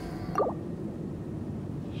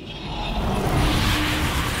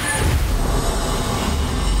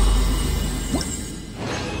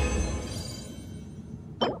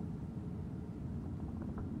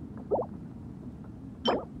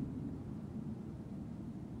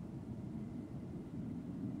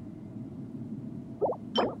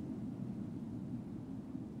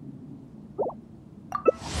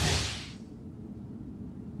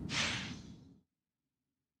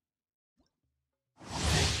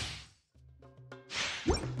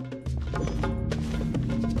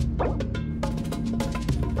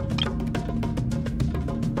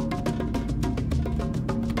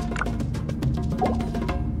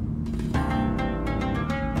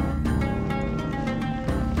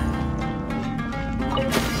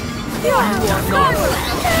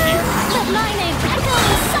 Let my name echo!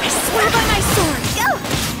 I swear by my sword!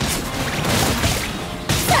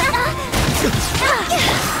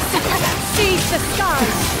 Seize the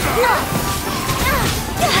skies!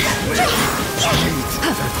 meet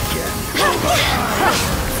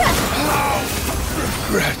again.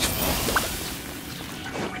 Regretful.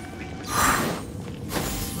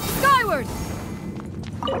 Skyward!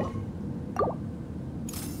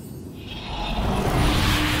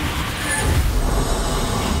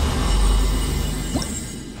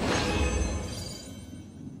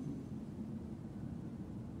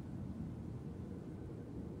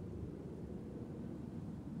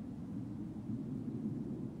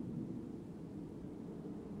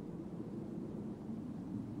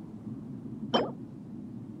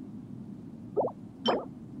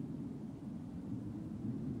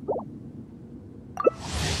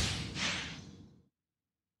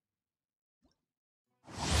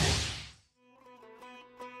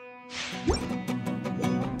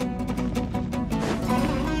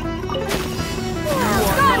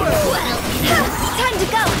 Time to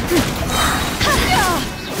go!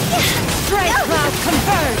 Strike cloud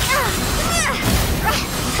converge!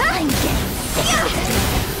 I'm getting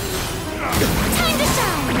time to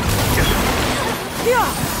shine!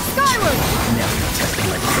 Skyward! Now you're testing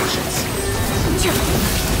my patience.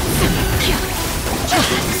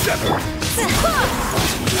 Sever.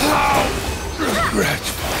 How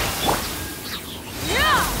regretful.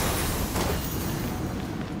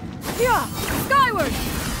 Skyward!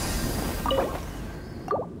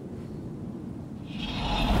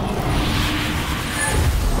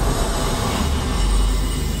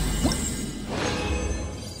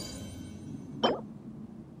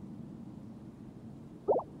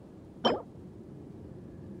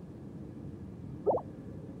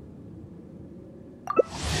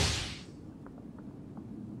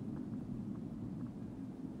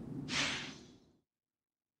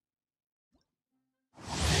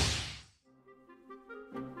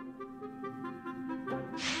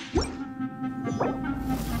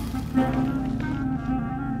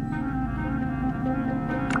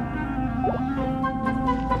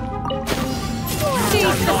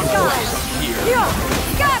 Seize the skies!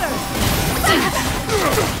 Scatter!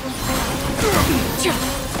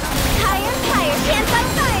 Higher, higher, dance on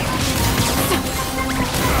fire!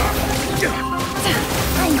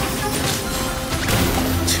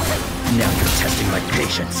 Now you're testing my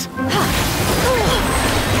patience.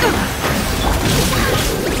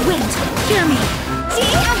 Wind, hear me!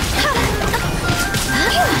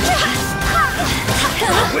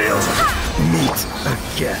 We'll meet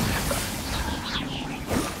again.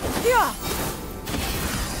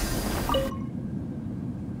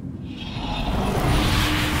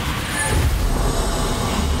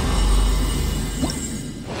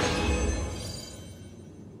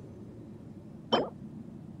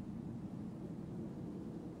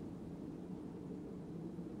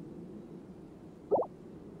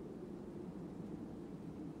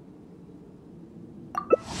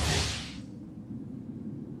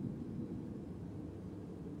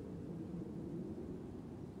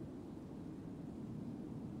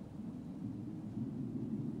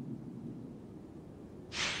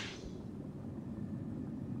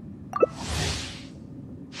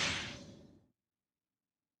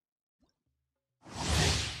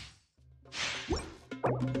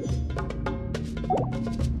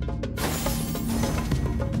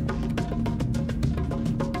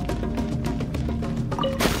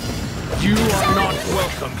 You are not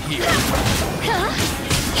welcome here.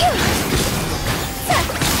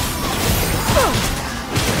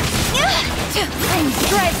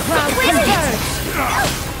 Strike cloud converge!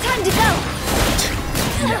 Time to go!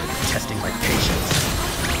 Now you're testing my patience.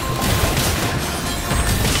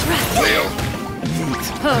 We'll Meet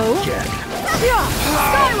Ho! again.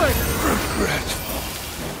 Skyward! regretful.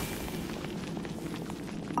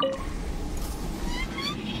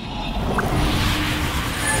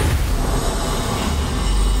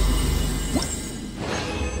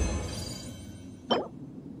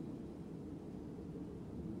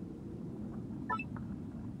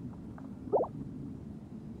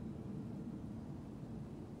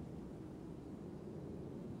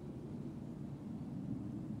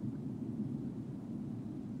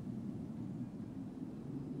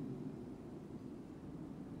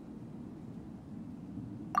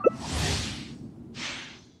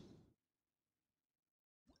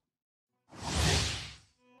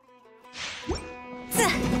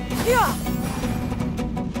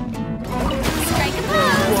 Strike a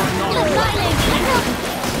blow!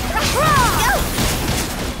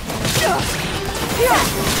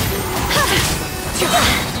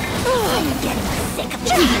 I'm getting sick of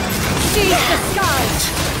this. Seize the skies!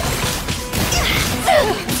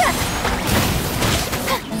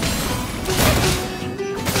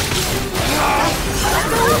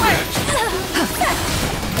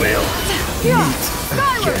 We'll meet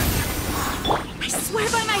again. I swear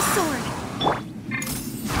by my sword!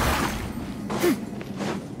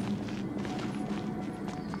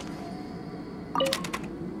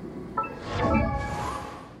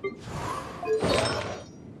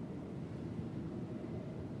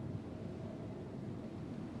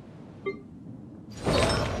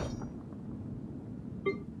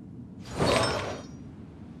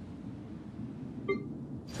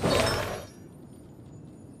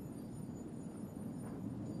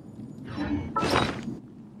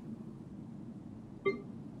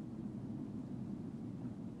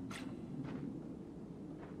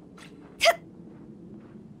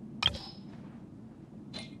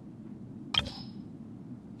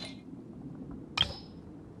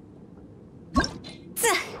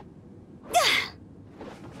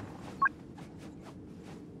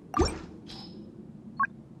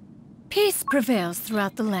 prevails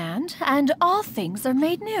throughout the land, and all things are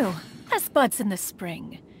made new, as buds in the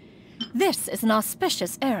spring. This is an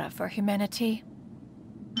auspicious era for humanity.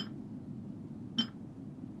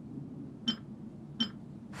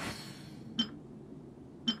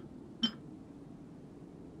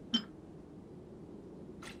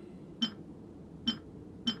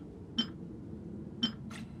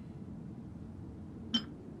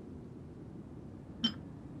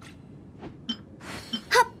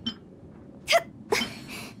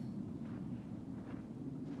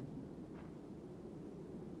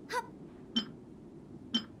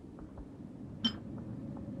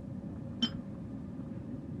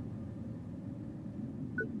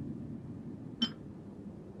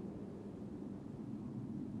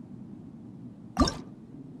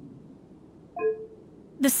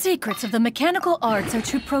 The secrets of the mechanical arts are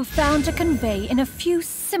too profound to convey in a few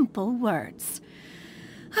simple words.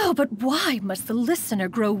 Oh, but why must the listener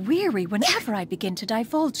grow weary whenever I begin to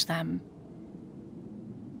divulge them?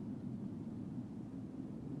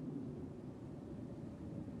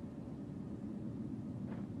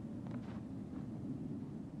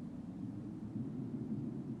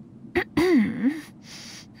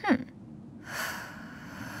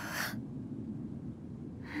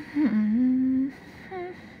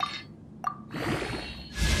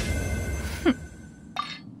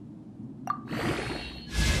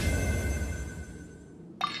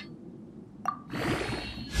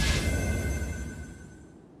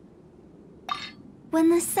 When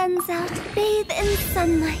the sun's out, bathe in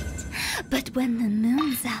sunlight. But when the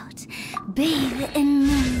moon's out, bathe in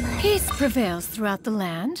moonlight. Peace prevails throughout the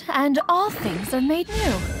land, and all things are made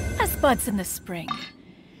new, as buds in the spring.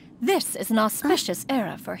 This is an auspicious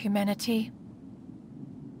era for humanity.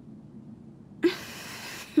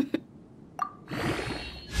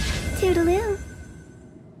 Toodaloo.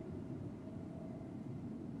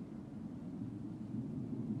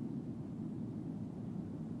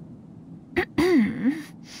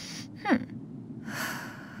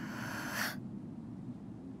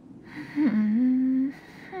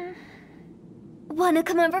 Wanna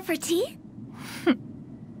come over for tea?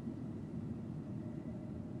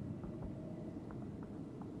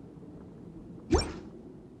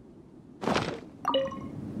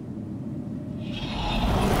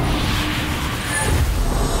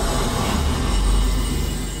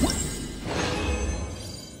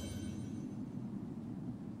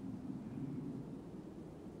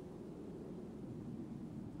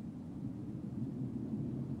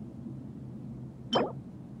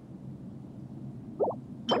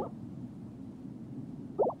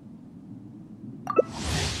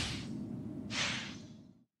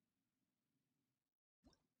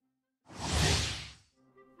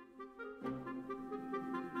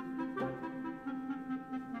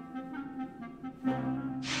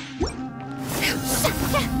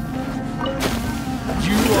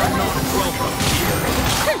 You are not welcome here.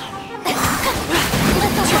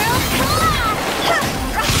 Let the world collapse!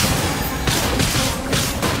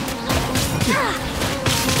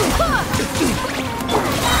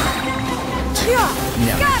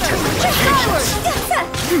 Now test my patience.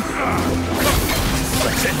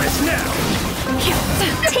 Let's end this now.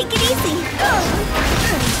 Take it easy.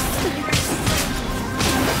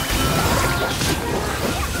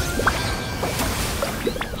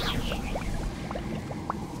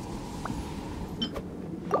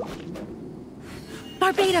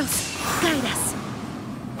 Barbados, guide us.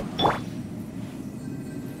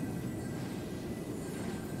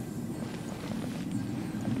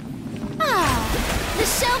 The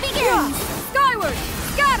show begins! Skyward!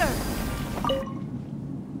 Scatter!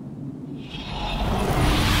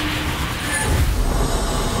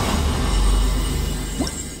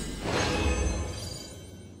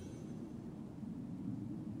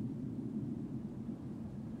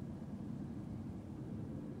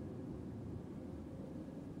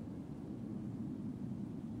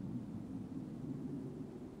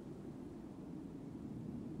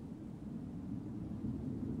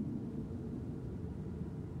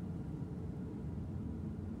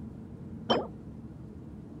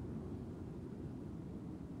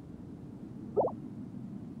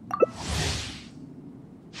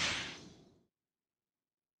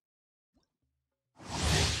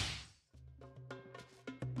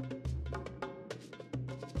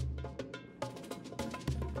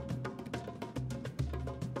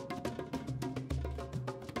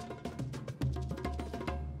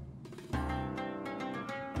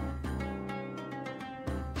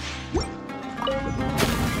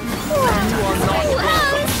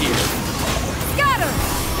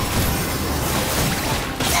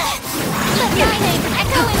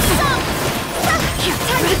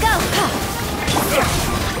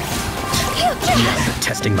 Now you're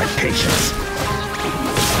testing my patience.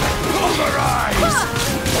 Pulverize!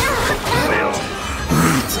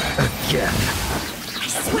 Again. I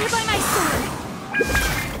swear by my sword!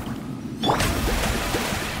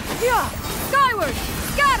 Yeah! Skyward!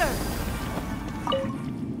 Scatter!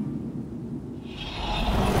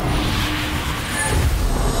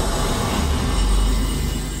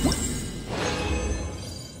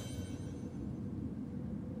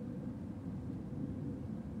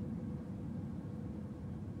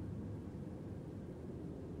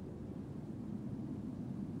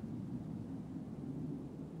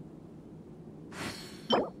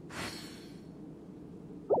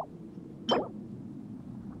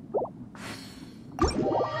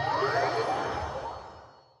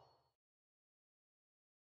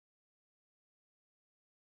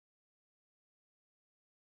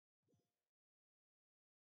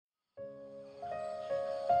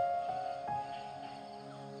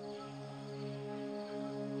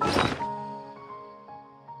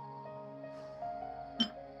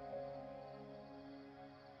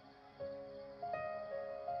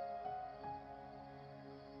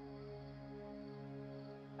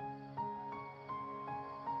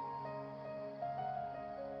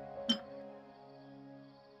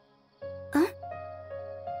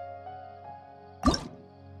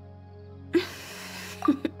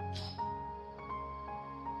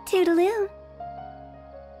 Toodaloo.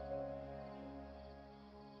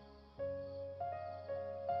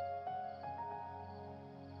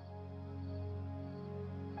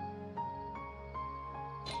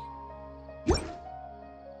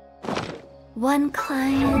 One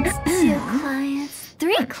client, two clients,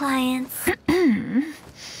 three clients.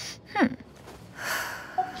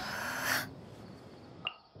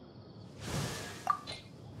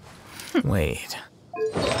 Wait.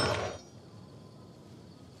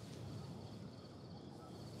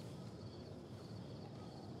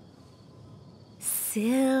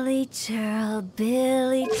 Silly churl,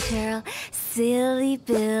 Billy churl, silly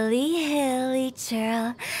Billy, hilly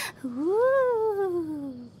churl.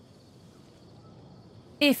 Ooh.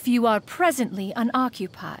 If you are presently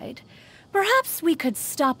unoccupied, perhaps we could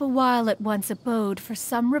stop a while at one's abode for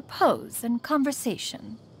some repose and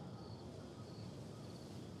conversation.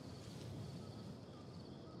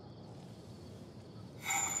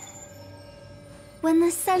 When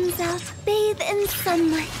the sun's out, bathe in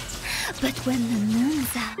sunlight. But when the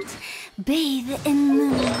moon's out, bathe in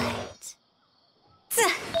moonlight.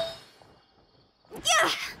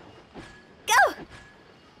 Yeah! Go!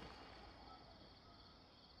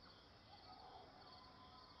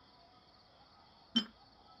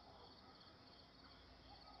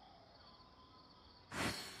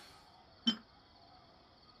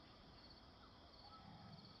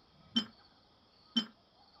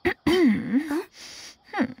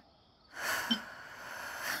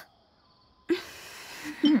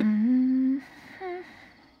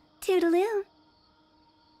 Toodaloo.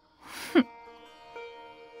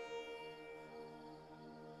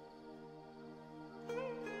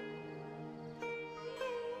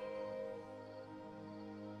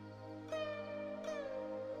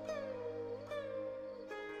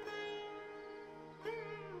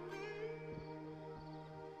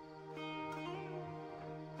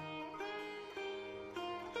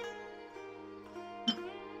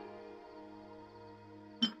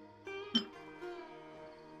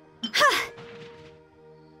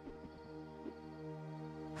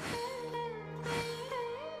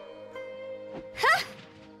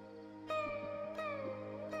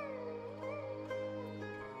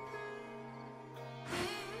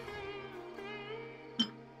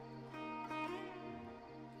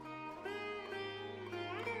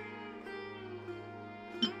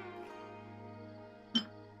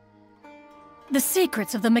 The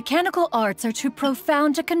secrets of the mechanical arts are too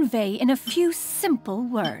profound to convey in a few simple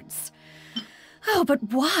words. Oh, but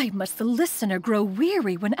why must the listener grow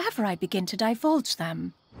weary whenever I begin to divulge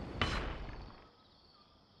them?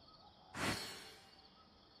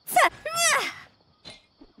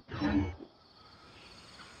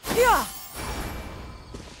 Yeah!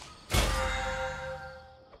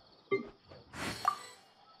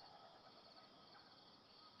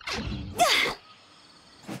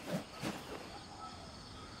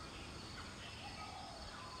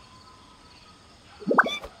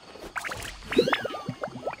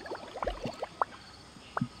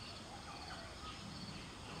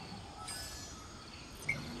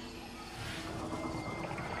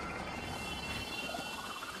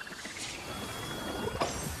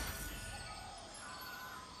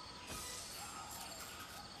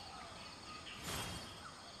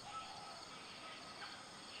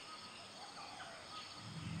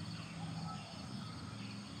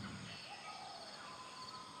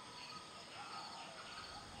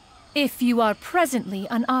 If you are presently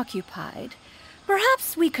unoccupied,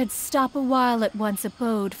 perhaps we could stop a while at one's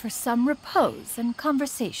abode for some repose and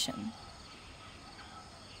conversation.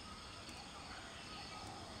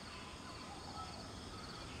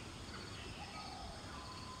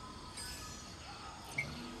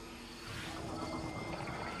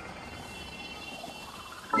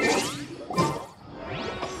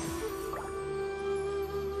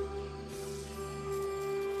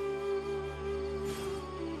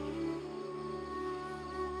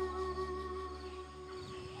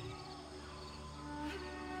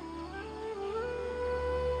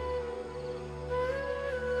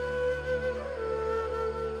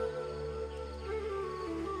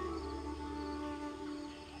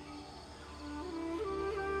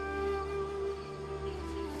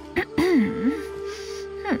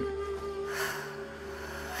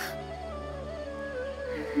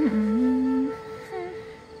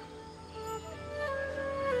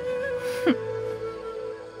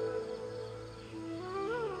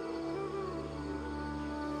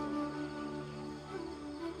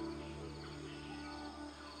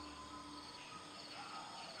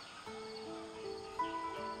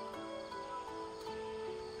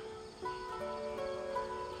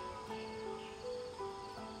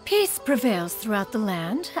 Peace prevails throughout the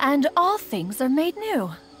land, and all things are made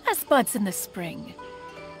new, as buds in the spring.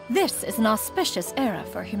 This is an auspicious era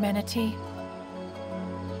for humanity.